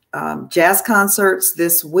Legacy jazz concerts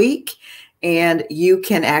this week, and you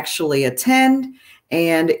can actually attend,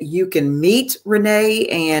 and you can meet Renee,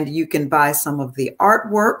 and you can buy some of the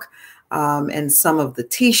artwork and some of the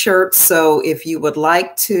T-shirts. So if you would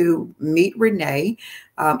like to meet Renee,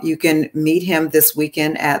 you can meet him this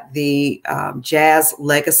weekend at the Jazz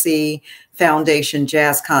Legacy Foundation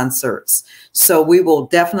jazz concerts. So we will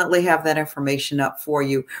definitely have that information up for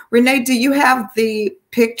you. Renee, do you have the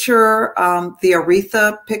picture, the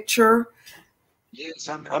Aretha picture? Yes,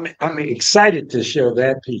 I'm excited to show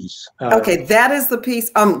that piece. Okay, that is the piece.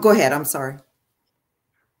 Go ahead. I'm sorry.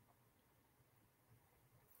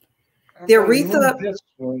 The Aretha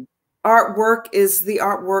artwork is the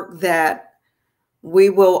artwork that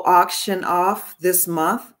we will auction off this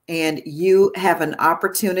month, and you have an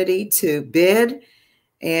opportunity to bid,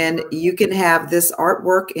 and you can have this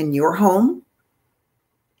artwork in your home.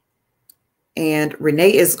 And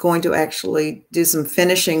Renee is going to actually do some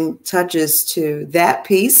finishing touches to that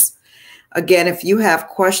piece. Again, if you have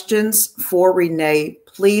questions for Renee,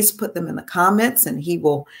 please put them in the comments and he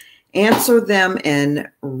will answer them in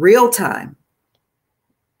real time.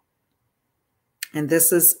 And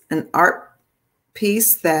this is an art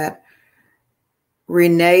piece that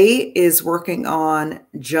Renee is working on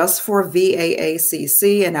just for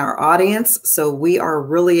VAACC and our audience. So we are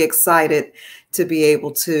really excited to be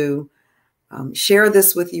able to share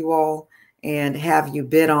this with you all and have you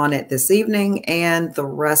bid on it this evening and the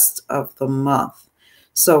rest of the month.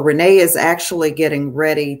 So Renee is actually getting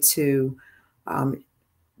ready to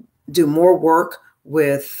do more work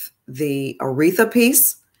with the Aretha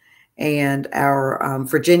piece, and our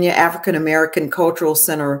Virginia African American Cultural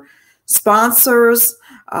Center sponsors,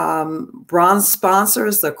 bronze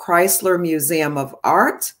sponsors, the Chrysler Museum of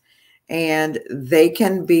Art, and they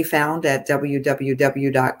can be found at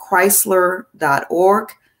www.chrysler.org,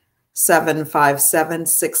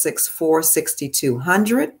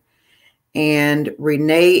 757-664-6200. And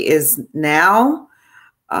Renee is now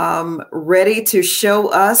ready to show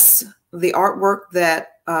us the artwork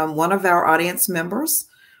that one of our audience members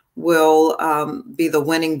will be the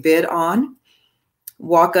winning bid on.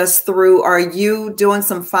 Walk us through. Are you doing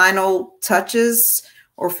some final touches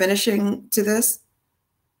or finishing to this?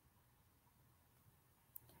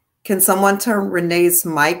 Can someone turn Renee's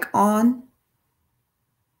mic on?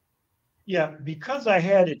 Yeah, because I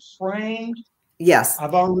had it framed. Yes.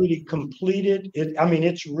 I've already completed it. I mean,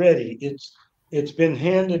 it's ready. It's been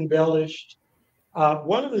hand embellished.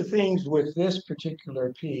 One of the things with this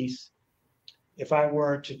particular piece, if I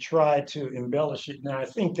were to try to embellish it now, I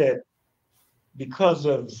think that because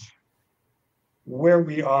of where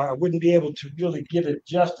we are, I wouldn't be able to really give it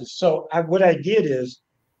justice. So what I did is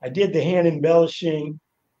I did the hand embellishing.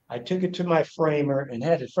 I took it to my framer and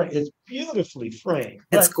had it framed. It's beautifully framed.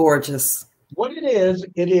 It's gorgeous. What it is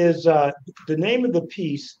the name of the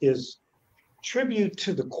piece is Tribute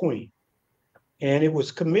to the Queen. And it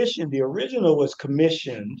was commissioned, the original was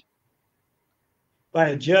commissioned by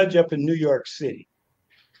a judge up in New York City.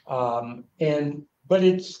 But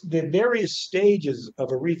it's the various stages of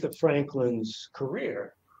Aretha Franklin's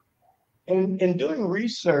career. And in doing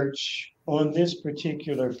research on this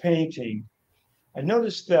particular painting, I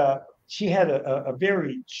noticed she had a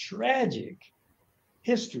very tragic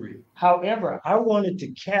history. However, I wanted to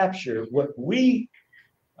capture what we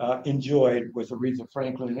enjoyed with Aretha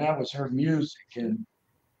Franklin, and that was her music. And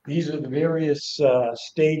these are the various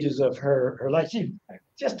stages of her life. She's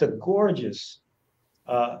just a gorgeous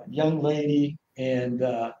young lady, and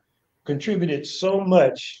contributed so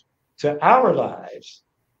much to our lives.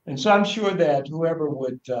 And so I'm sure that whoever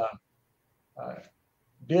would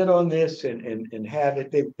bid on this and have it,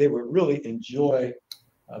 they would really enjoy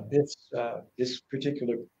this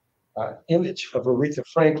particular image of Aretha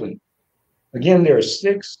Franklin. Again, there are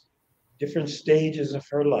 6 different stages of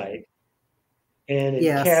her life, and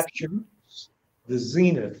it captures the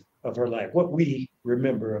zenith of her life, what we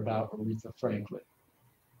remember about Aretha Franklin.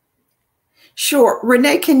 Sure.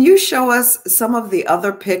 Renee, can you show us some of the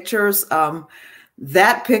other pictures?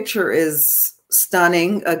 That picture is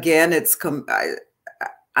stunning. Again,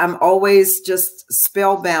 I'm always just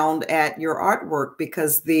spellbound at your artwork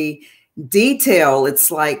because the detail, it's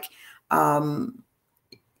like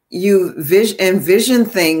you envision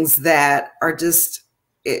things that are just,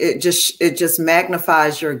 it just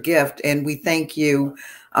magnifies your gift. And we thank you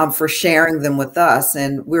for sharing them with us.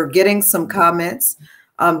 And we're getting some comments.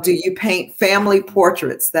 Do you paint family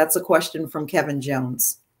portraits? That's a question from Kevin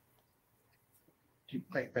Jones. Do you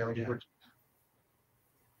paint family portraits?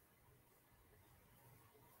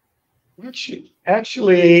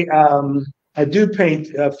 Actually, I do paint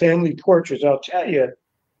family portraits. I'll tell you,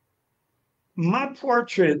 my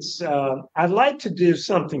portraits, I like to do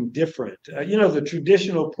something different. You know, the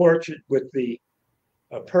traditional portrait with the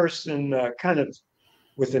person kind of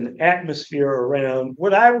with an atmosphere around.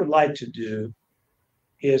 What I would like to do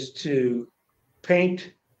is to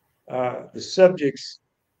paint the subjects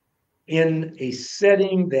in a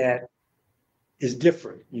setting that is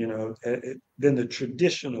different, you know, than the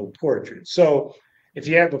traditional portrait. So if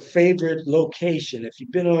you have a favorite location, if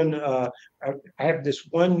you've been on, I have this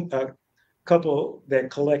one couple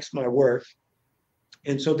that collects my work,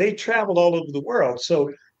 and so they travel all over the world.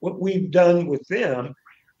 So what we've done with them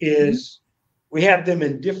is we have them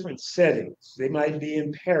in different settings. They might be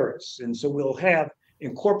in Paris, and so we'll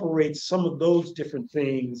incorporate some of those different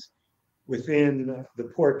things within the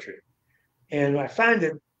portrait. And I find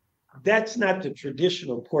that that's not the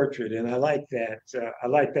traditional portrait, and I like that. I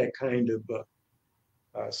like that kind of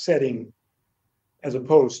setting, as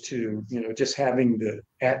opposed to just having the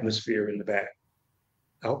atmosphere in the back.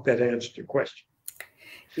 I hope that answered your question.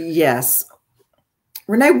 Yes,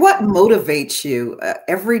 Renee, what motivates you?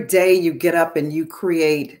 Every day you get up and you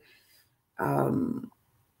create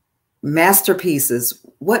masterpieces.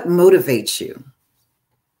 What motivates you?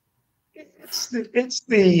 It's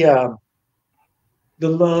the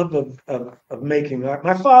love of making art.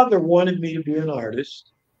 My father wanted me to be an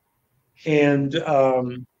artist, and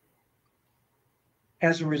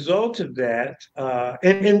as a result of that,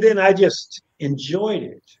 and then I just enjoyed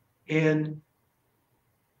it, and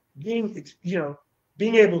being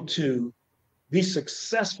able to be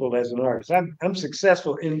successful as an artist. I'm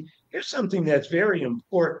successful, and here's something that's very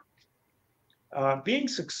important. being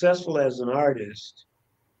successful as an artist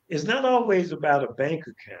is not always about a bank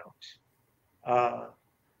account.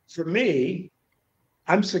 For me,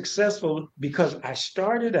 I'm successful because I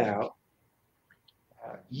started out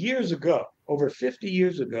years ago, over 50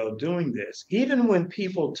 years ago, doing this. Even when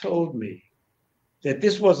people told me that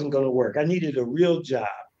this wasn't going to work, I needed a real job.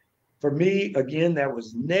 For me, again, that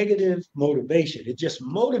was negative motivation. It just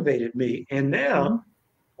motivated me. And now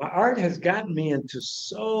my art has gotten me into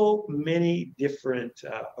so many different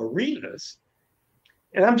arenas,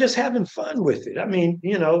 and I'm just having fun with it. I mean,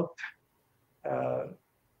 uh,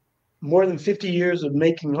 more than 50 years of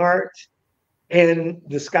making art, and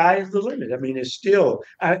the sky is the limit. I mean, it's still,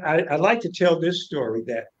 I like to tell this story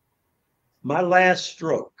that my last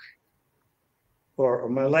stroke or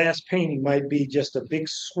my last painting might be just a big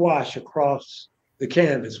swash across the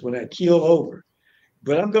canvas when I keel over.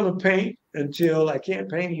 But I'm going to paint until I can't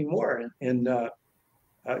paint anymore, and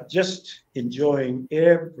just enjoying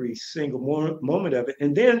every single moment of it.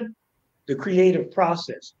 And then the creative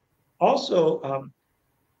process. Also,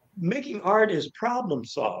 making art is problem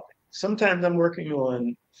solving. Sometimes I'm working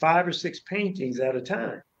on 5 or 6 paintings at a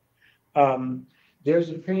time. There's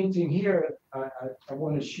a painting here I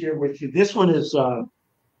want to share with you. This one is,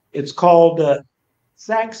 it's called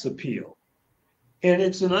Sax Appeal. And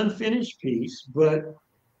it's an unfinished piece, but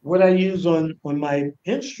what I use on my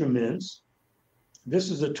instruments,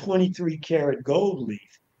 this is a 23 karat gold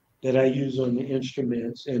leaf that I use on the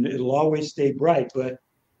instruments, and it'll always stay bright, but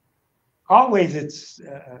always it's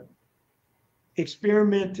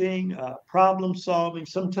experimenting, problem solving.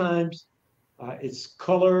 Sometimes it's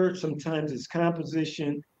color, sometimes it's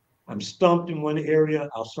composition. I'm stumped in one area,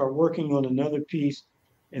 I'll start working on another piece,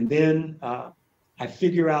 and then I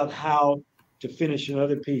figure out how to finish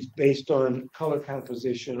another piece based on color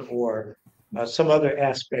composition or some other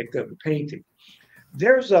aspect of the painting.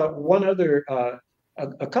 There's one other,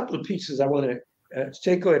 a couple of pieces I want to,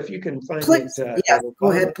 Seiko, if you can find Please, it. yes,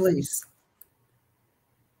 go ahead, please.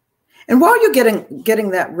 And while you're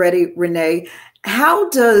getting that ready, René, how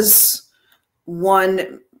does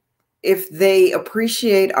one, if they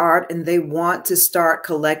appreciate art and they want to start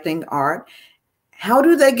collecting art, how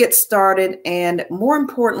do they get started? And more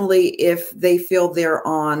importantly, if they feel they're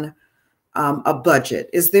on a budget,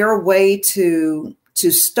 is there a way to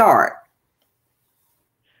start?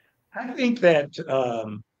 I think that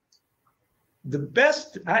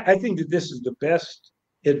I think that this is the best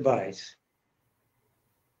advice.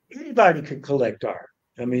 Anybody could collect art.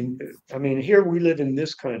 I mean, here we live in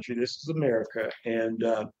this country. This is America, and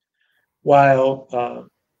while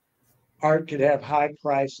art could have high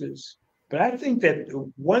prices, but I think that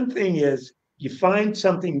one thing is you find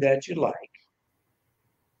something that you like,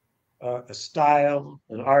 a style,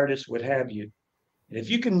 an artist, what have you, and if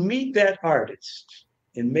you can meet that artist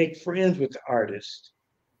and make friends with the artist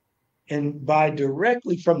and buy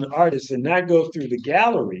directly from the artist and not go through the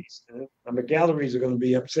galleries. The galleries are going to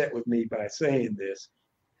be upset with me by saying this,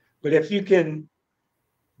 but if you can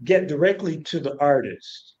get directly to the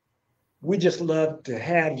artist, we just love to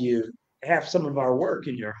have you have some of our work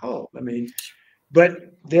in your home. I mean, but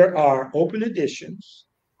there are open editions,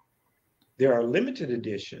 there are limited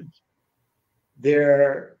editions,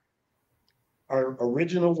 there are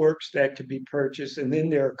original works that could be purchased, and then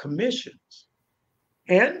there are commissions.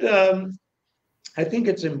 And I think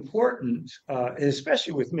it's important,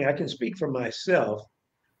 especially with me, I can speak for myself.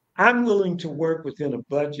 I'm willing to work within a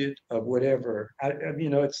budget of whatever.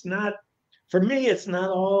 It's not, for me, it's not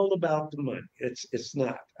all about the money. It's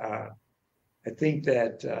not. I think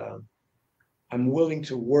that I'm willing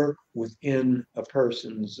to work within a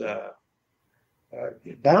person's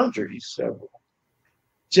boundaries. So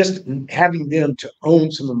just having them to own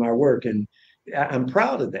some of my work, and I'm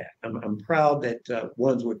proud of that. I'm proud that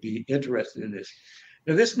ones would be interested in this.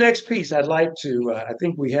 Now, this next piece, I'd like to, I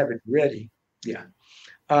think we have it ready. Yeah.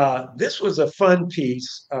 This was a fun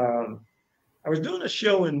piece. I was doing a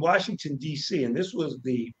show in Washington, D.C., and this was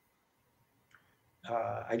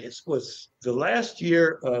I guess, was the last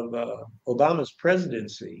year of Obama's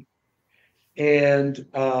presidency. And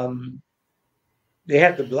they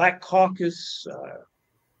had the Black Caucus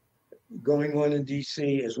going on in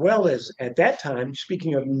DC, as well as at that time,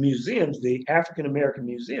 speaking of museums, the African American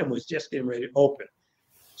Museum was just getting ready to open.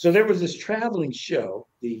 So there was this traveling show,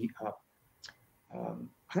 the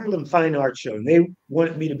Harlem Fine Art Show, and they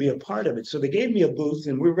wanted me to be a part of it. So they gave me a booth,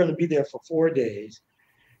 and we were going to be there for 4 days.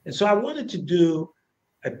 And so I wanted to do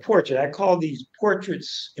a portrait. I call these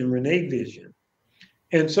portraits in René vision.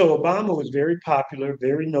 And so Obama was very popular,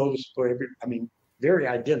 very noticeable, very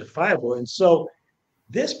identifiable. And so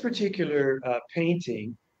this particular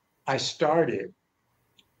painting I started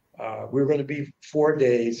We were going to be 4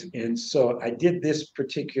 days. And so I did this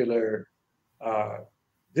particular,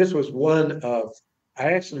 this was one of,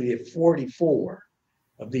 I actually did 44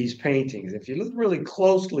 of these paintings. If you look really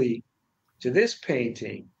closely to this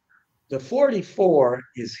painting, the 44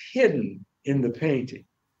 is hidden in the painting.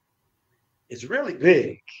 It's really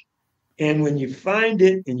big. And when you find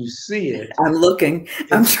it and you see it, I'm looking.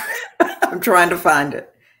 I'm trying to find it.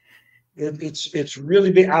 It's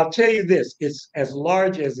really big. I'll tell you this, it's as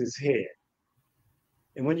large as his head.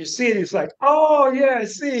 And when you see it, it's like, oh yeah, I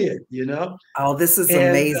see it, you know? Oh, this is And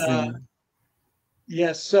amazing.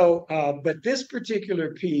 yes, so, but this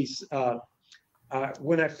particular piece,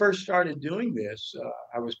 when I first started doing this,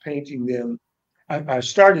 I was painting them. I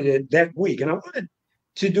started it that week, and I wanted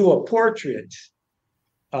to do a portrait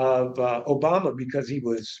of Obama because he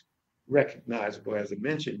was recognizable, as I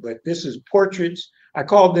mentioned. But this is portraits. I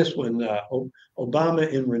called this one Obama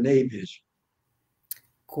in René vision.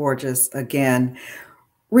 Gorgeous again.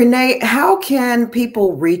 René, how can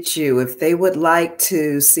people reach you if they would like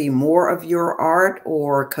to see more of your art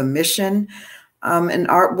or commission an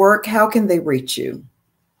artwork? How can they reach you?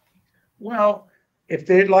 Well, if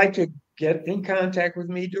they'd like to get in contact with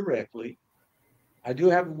me directly, I do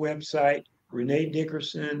have a website,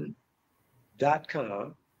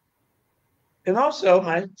 renedickerson.com. And also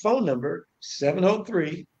my phone number,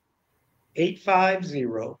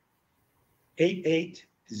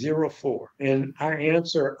 703-850-8804. And I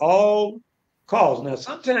answer all calls. Now,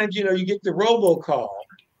 sometimes, you know, you get the robocall,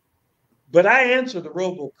 but I answer the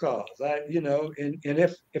robocalls.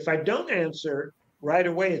 And if I don't answer right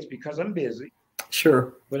away, it's because I'm busy.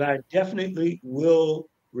 Sure. But I definitely will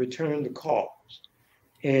return the calls.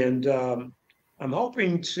 And I'm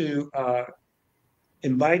hoping to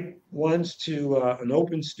invite ones to an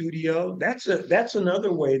open studio. That's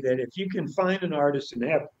another way that if you can find an artist and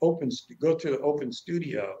have go to the open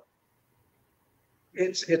studio,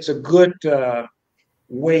 it's a good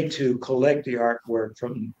way to collect the artwork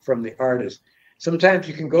from the artist. Sometimes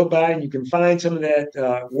you can go by and you can find some of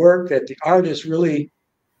that work that the artist really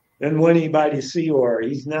doesn't want anybody to see, or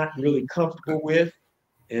he's not really comfortable with,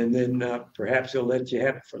 and then perhaps he'll let you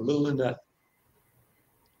have it for little or nothing.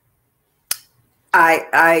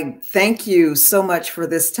 I thank you so much for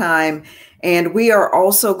this time. And we are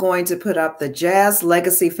also going to put up the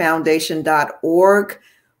jazzlegacyfoundation.org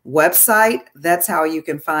website. That's how you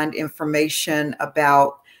can find information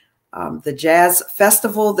about the Jazz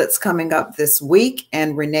Festival that's coming up this week.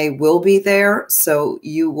 And René will be there. So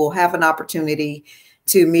you will have an opportunity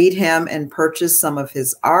to meet him and purchase some of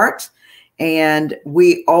his art. And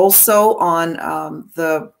we also on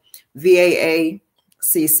the VAACC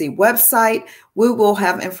website, we will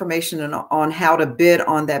have information on how to bid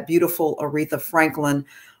on that beautiful Aretha Franklin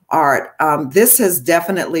art. This has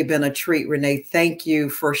definitely been a treat, René. Thank you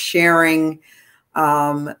for sharing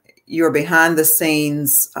your behind the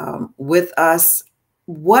scenes with us.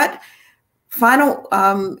 What final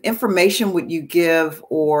information would you give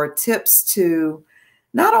or tips to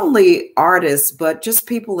not only artists, but just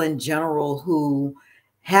people in general who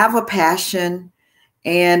have a passion?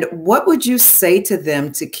 And what would you say to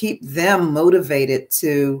them to keep them motivated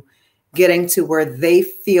to getting to where they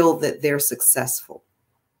feel that they're successful?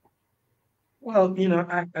 Well, you know,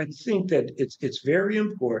 I think that it's very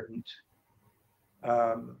important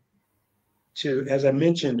to, as I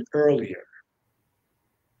mentioned earlier,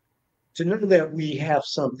 to know that we have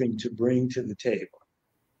something to bring to the table.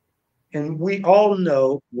 And we all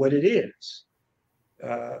know what it is,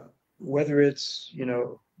 whether it's, you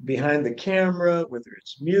know, behind the camera, whether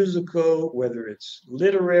it's musical, whether it's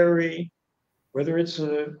literary, whether it's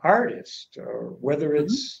an artist, or whether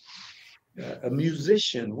it's a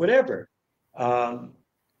musician, whatever,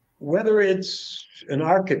 whether it's an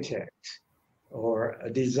architect or a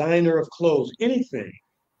designer of clothes, anything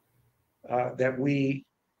that we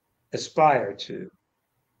aspire to,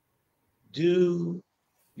 do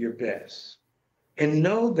your best and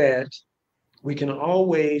know that we can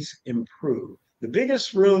always improve. The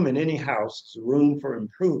biggest room in any house is a room for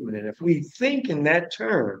improvement. And if we think in that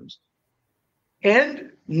terms and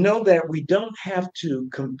know that we don't have to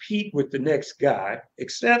compete with the next guy,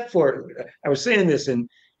 except for, I was saying this,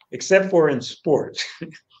 except for in sports,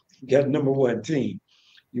 you got a number one team.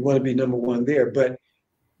 You want to be number one there. But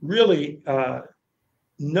really,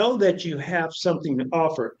 know that you have something to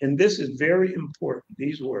offer. And this is very important,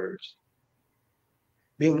 these words.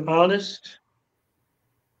 Being honest.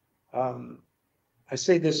 I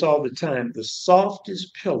say this all the time, the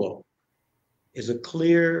softest pillow is a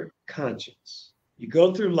clear conscience. You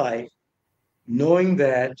go through life knowing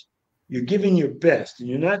that you're giving your best and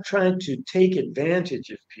you're not trying to take advantage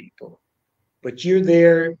of people. but you're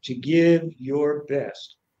there to give your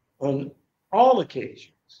best on all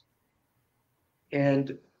occasions.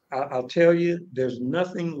 And I'll tell you, there's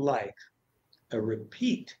nothing like a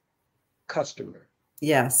repeat customer.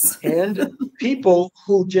 Yes. And people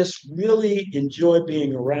who just really enjoy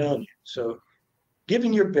being around you. So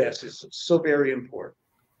giving your best is so very important.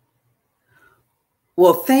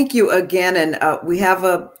 Well, thank you again. And we have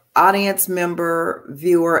a audience member,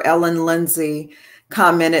 viewer, Ellen Lindsay,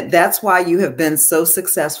 commented, that's why you have been so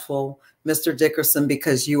successful, Mr. Dickerson,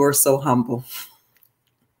 because you are so humble.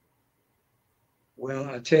 Well,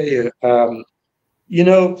 I tell you, you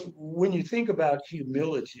know, when you think about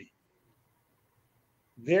humility,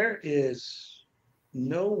 there is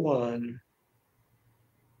no one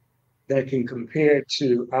that can compare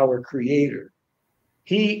to our Creator.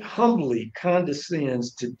 He humbly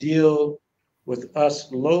condescends to deal with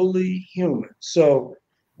us lowly humans. So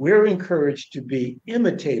we're encouraged to be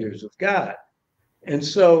imitators of God. And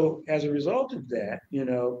so as a result of that, you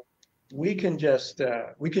know, we can just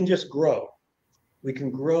grow. We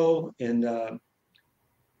can grow and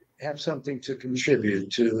have something to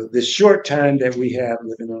contribute to the short time that we have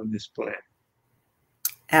living on this planet.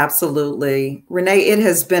 Absolutely. René, it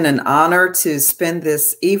has been an honor to spend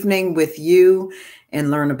this evening with you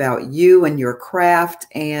and learn about you and your craft.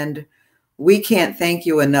 And we can't thank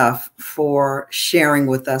you enough for sharing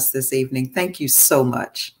with us this evening. Thank you so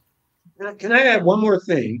much. Can I add one more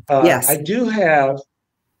thing? Yes. I do have,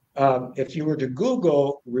 if you were to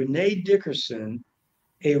Google René Dickerson,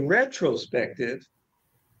 a retrospective,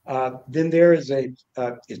 then there is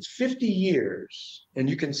it's 50 years, and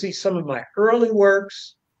you can see some of my early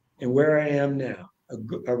works and where I am now.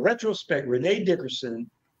 A retrospect, René Dickerson,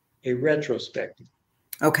 a retrospective.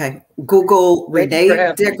 Okay. Google René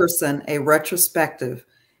me. Dickerson, a retrospective.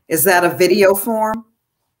 Is that a video form?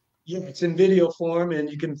 Yeah, it's in video form, and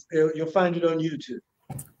you'll find it on YouTube.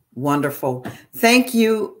 Wonderful. Thank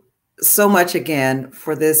you so much again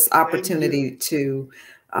for this opportunity to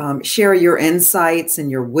share your insights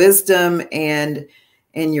and your wisdom and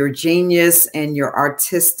your genius and your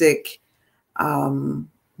artistic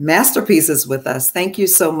masterpieces with us. Thank you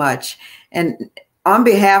so much. And on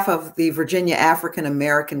behalf of the Virginia African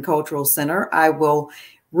American Cultural Center, I will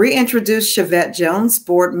reintroduce Shavette Jones,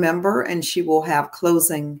 board member, and she will have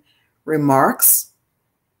closing remarks.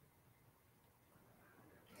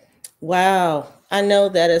 Wow. I know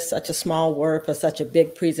that is such a small word for such a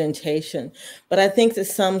big presentation, but I think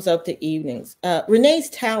this sums up the evenings. René's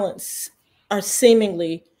talents are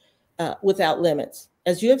seemingly without limits.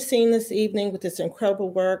 As you have seen this evening with this incredible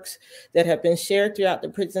works that have been shared throughout the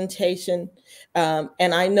presentation, and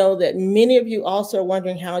I know that many of you also are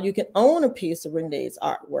wondering how you can own a piece of René's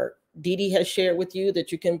artwork. Didi has shared with you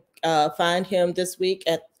that you can find him this week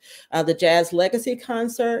at the Jazz Legacy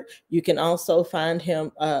concert. You can also find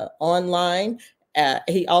him online.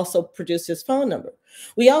 He also produced his phone number.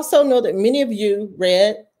 We also know that many of you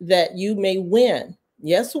read that you may win.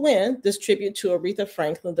 Yes, win this tribute to Aretha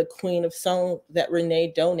Franklin, the Queen of Song, that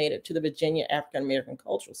René donated to the Virginia African American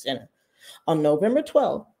Cultural Center. On November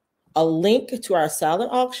 12th, a link to our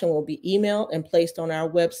silent auction will be emailed and placed on our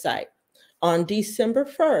website. On December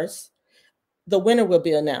 1st, the winner will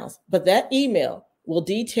be announced, but that email will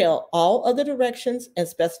detail all other directions and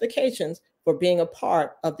specifications for being a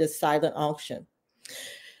part of this silent auction.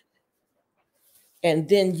 And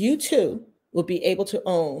then you too will be able to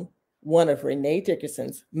own one of René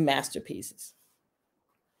Dickerson's masterpieces.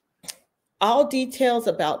 All details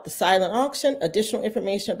about the silent auction, additional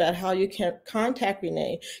information about how you can contact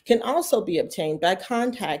René can also be obtained by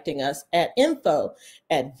contacting us at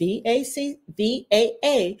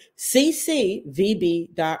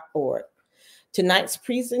info@VAACCVB.org. Tonight's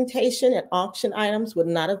presentation and auction items would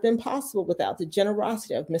not have been possible without the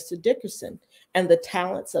generosity of Mr. Dickerson and the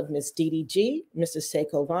talents of Ms. Didi G, Mr.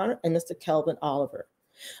 Seiko Varner, and Mr. Kelvin Oliver.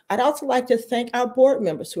 I'd also like to thank our board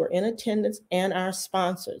members who are in attendance and our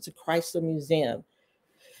sponsors, the Chrysler Museum.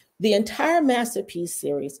 The entire Masterpiece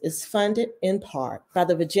Series is funded in part by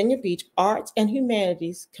the Virginia Beach Arts and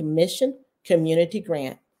Humanities Commission Community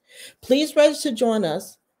Grant. Please register to join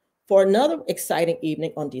us for another exciting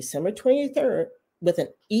evening on December 23rd with an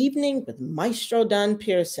evening with Maestro Don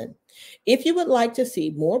Pearson. If you would like to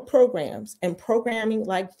see more programs and programming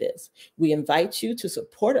like this, we invite you to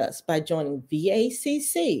support us by joining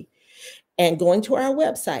VAACC and going to our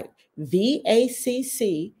website,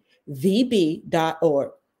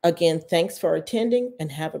 VAACCVB.org. Again, thanks for attending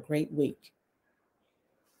and have a great week.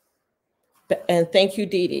 And thank you,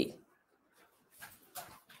 Didi.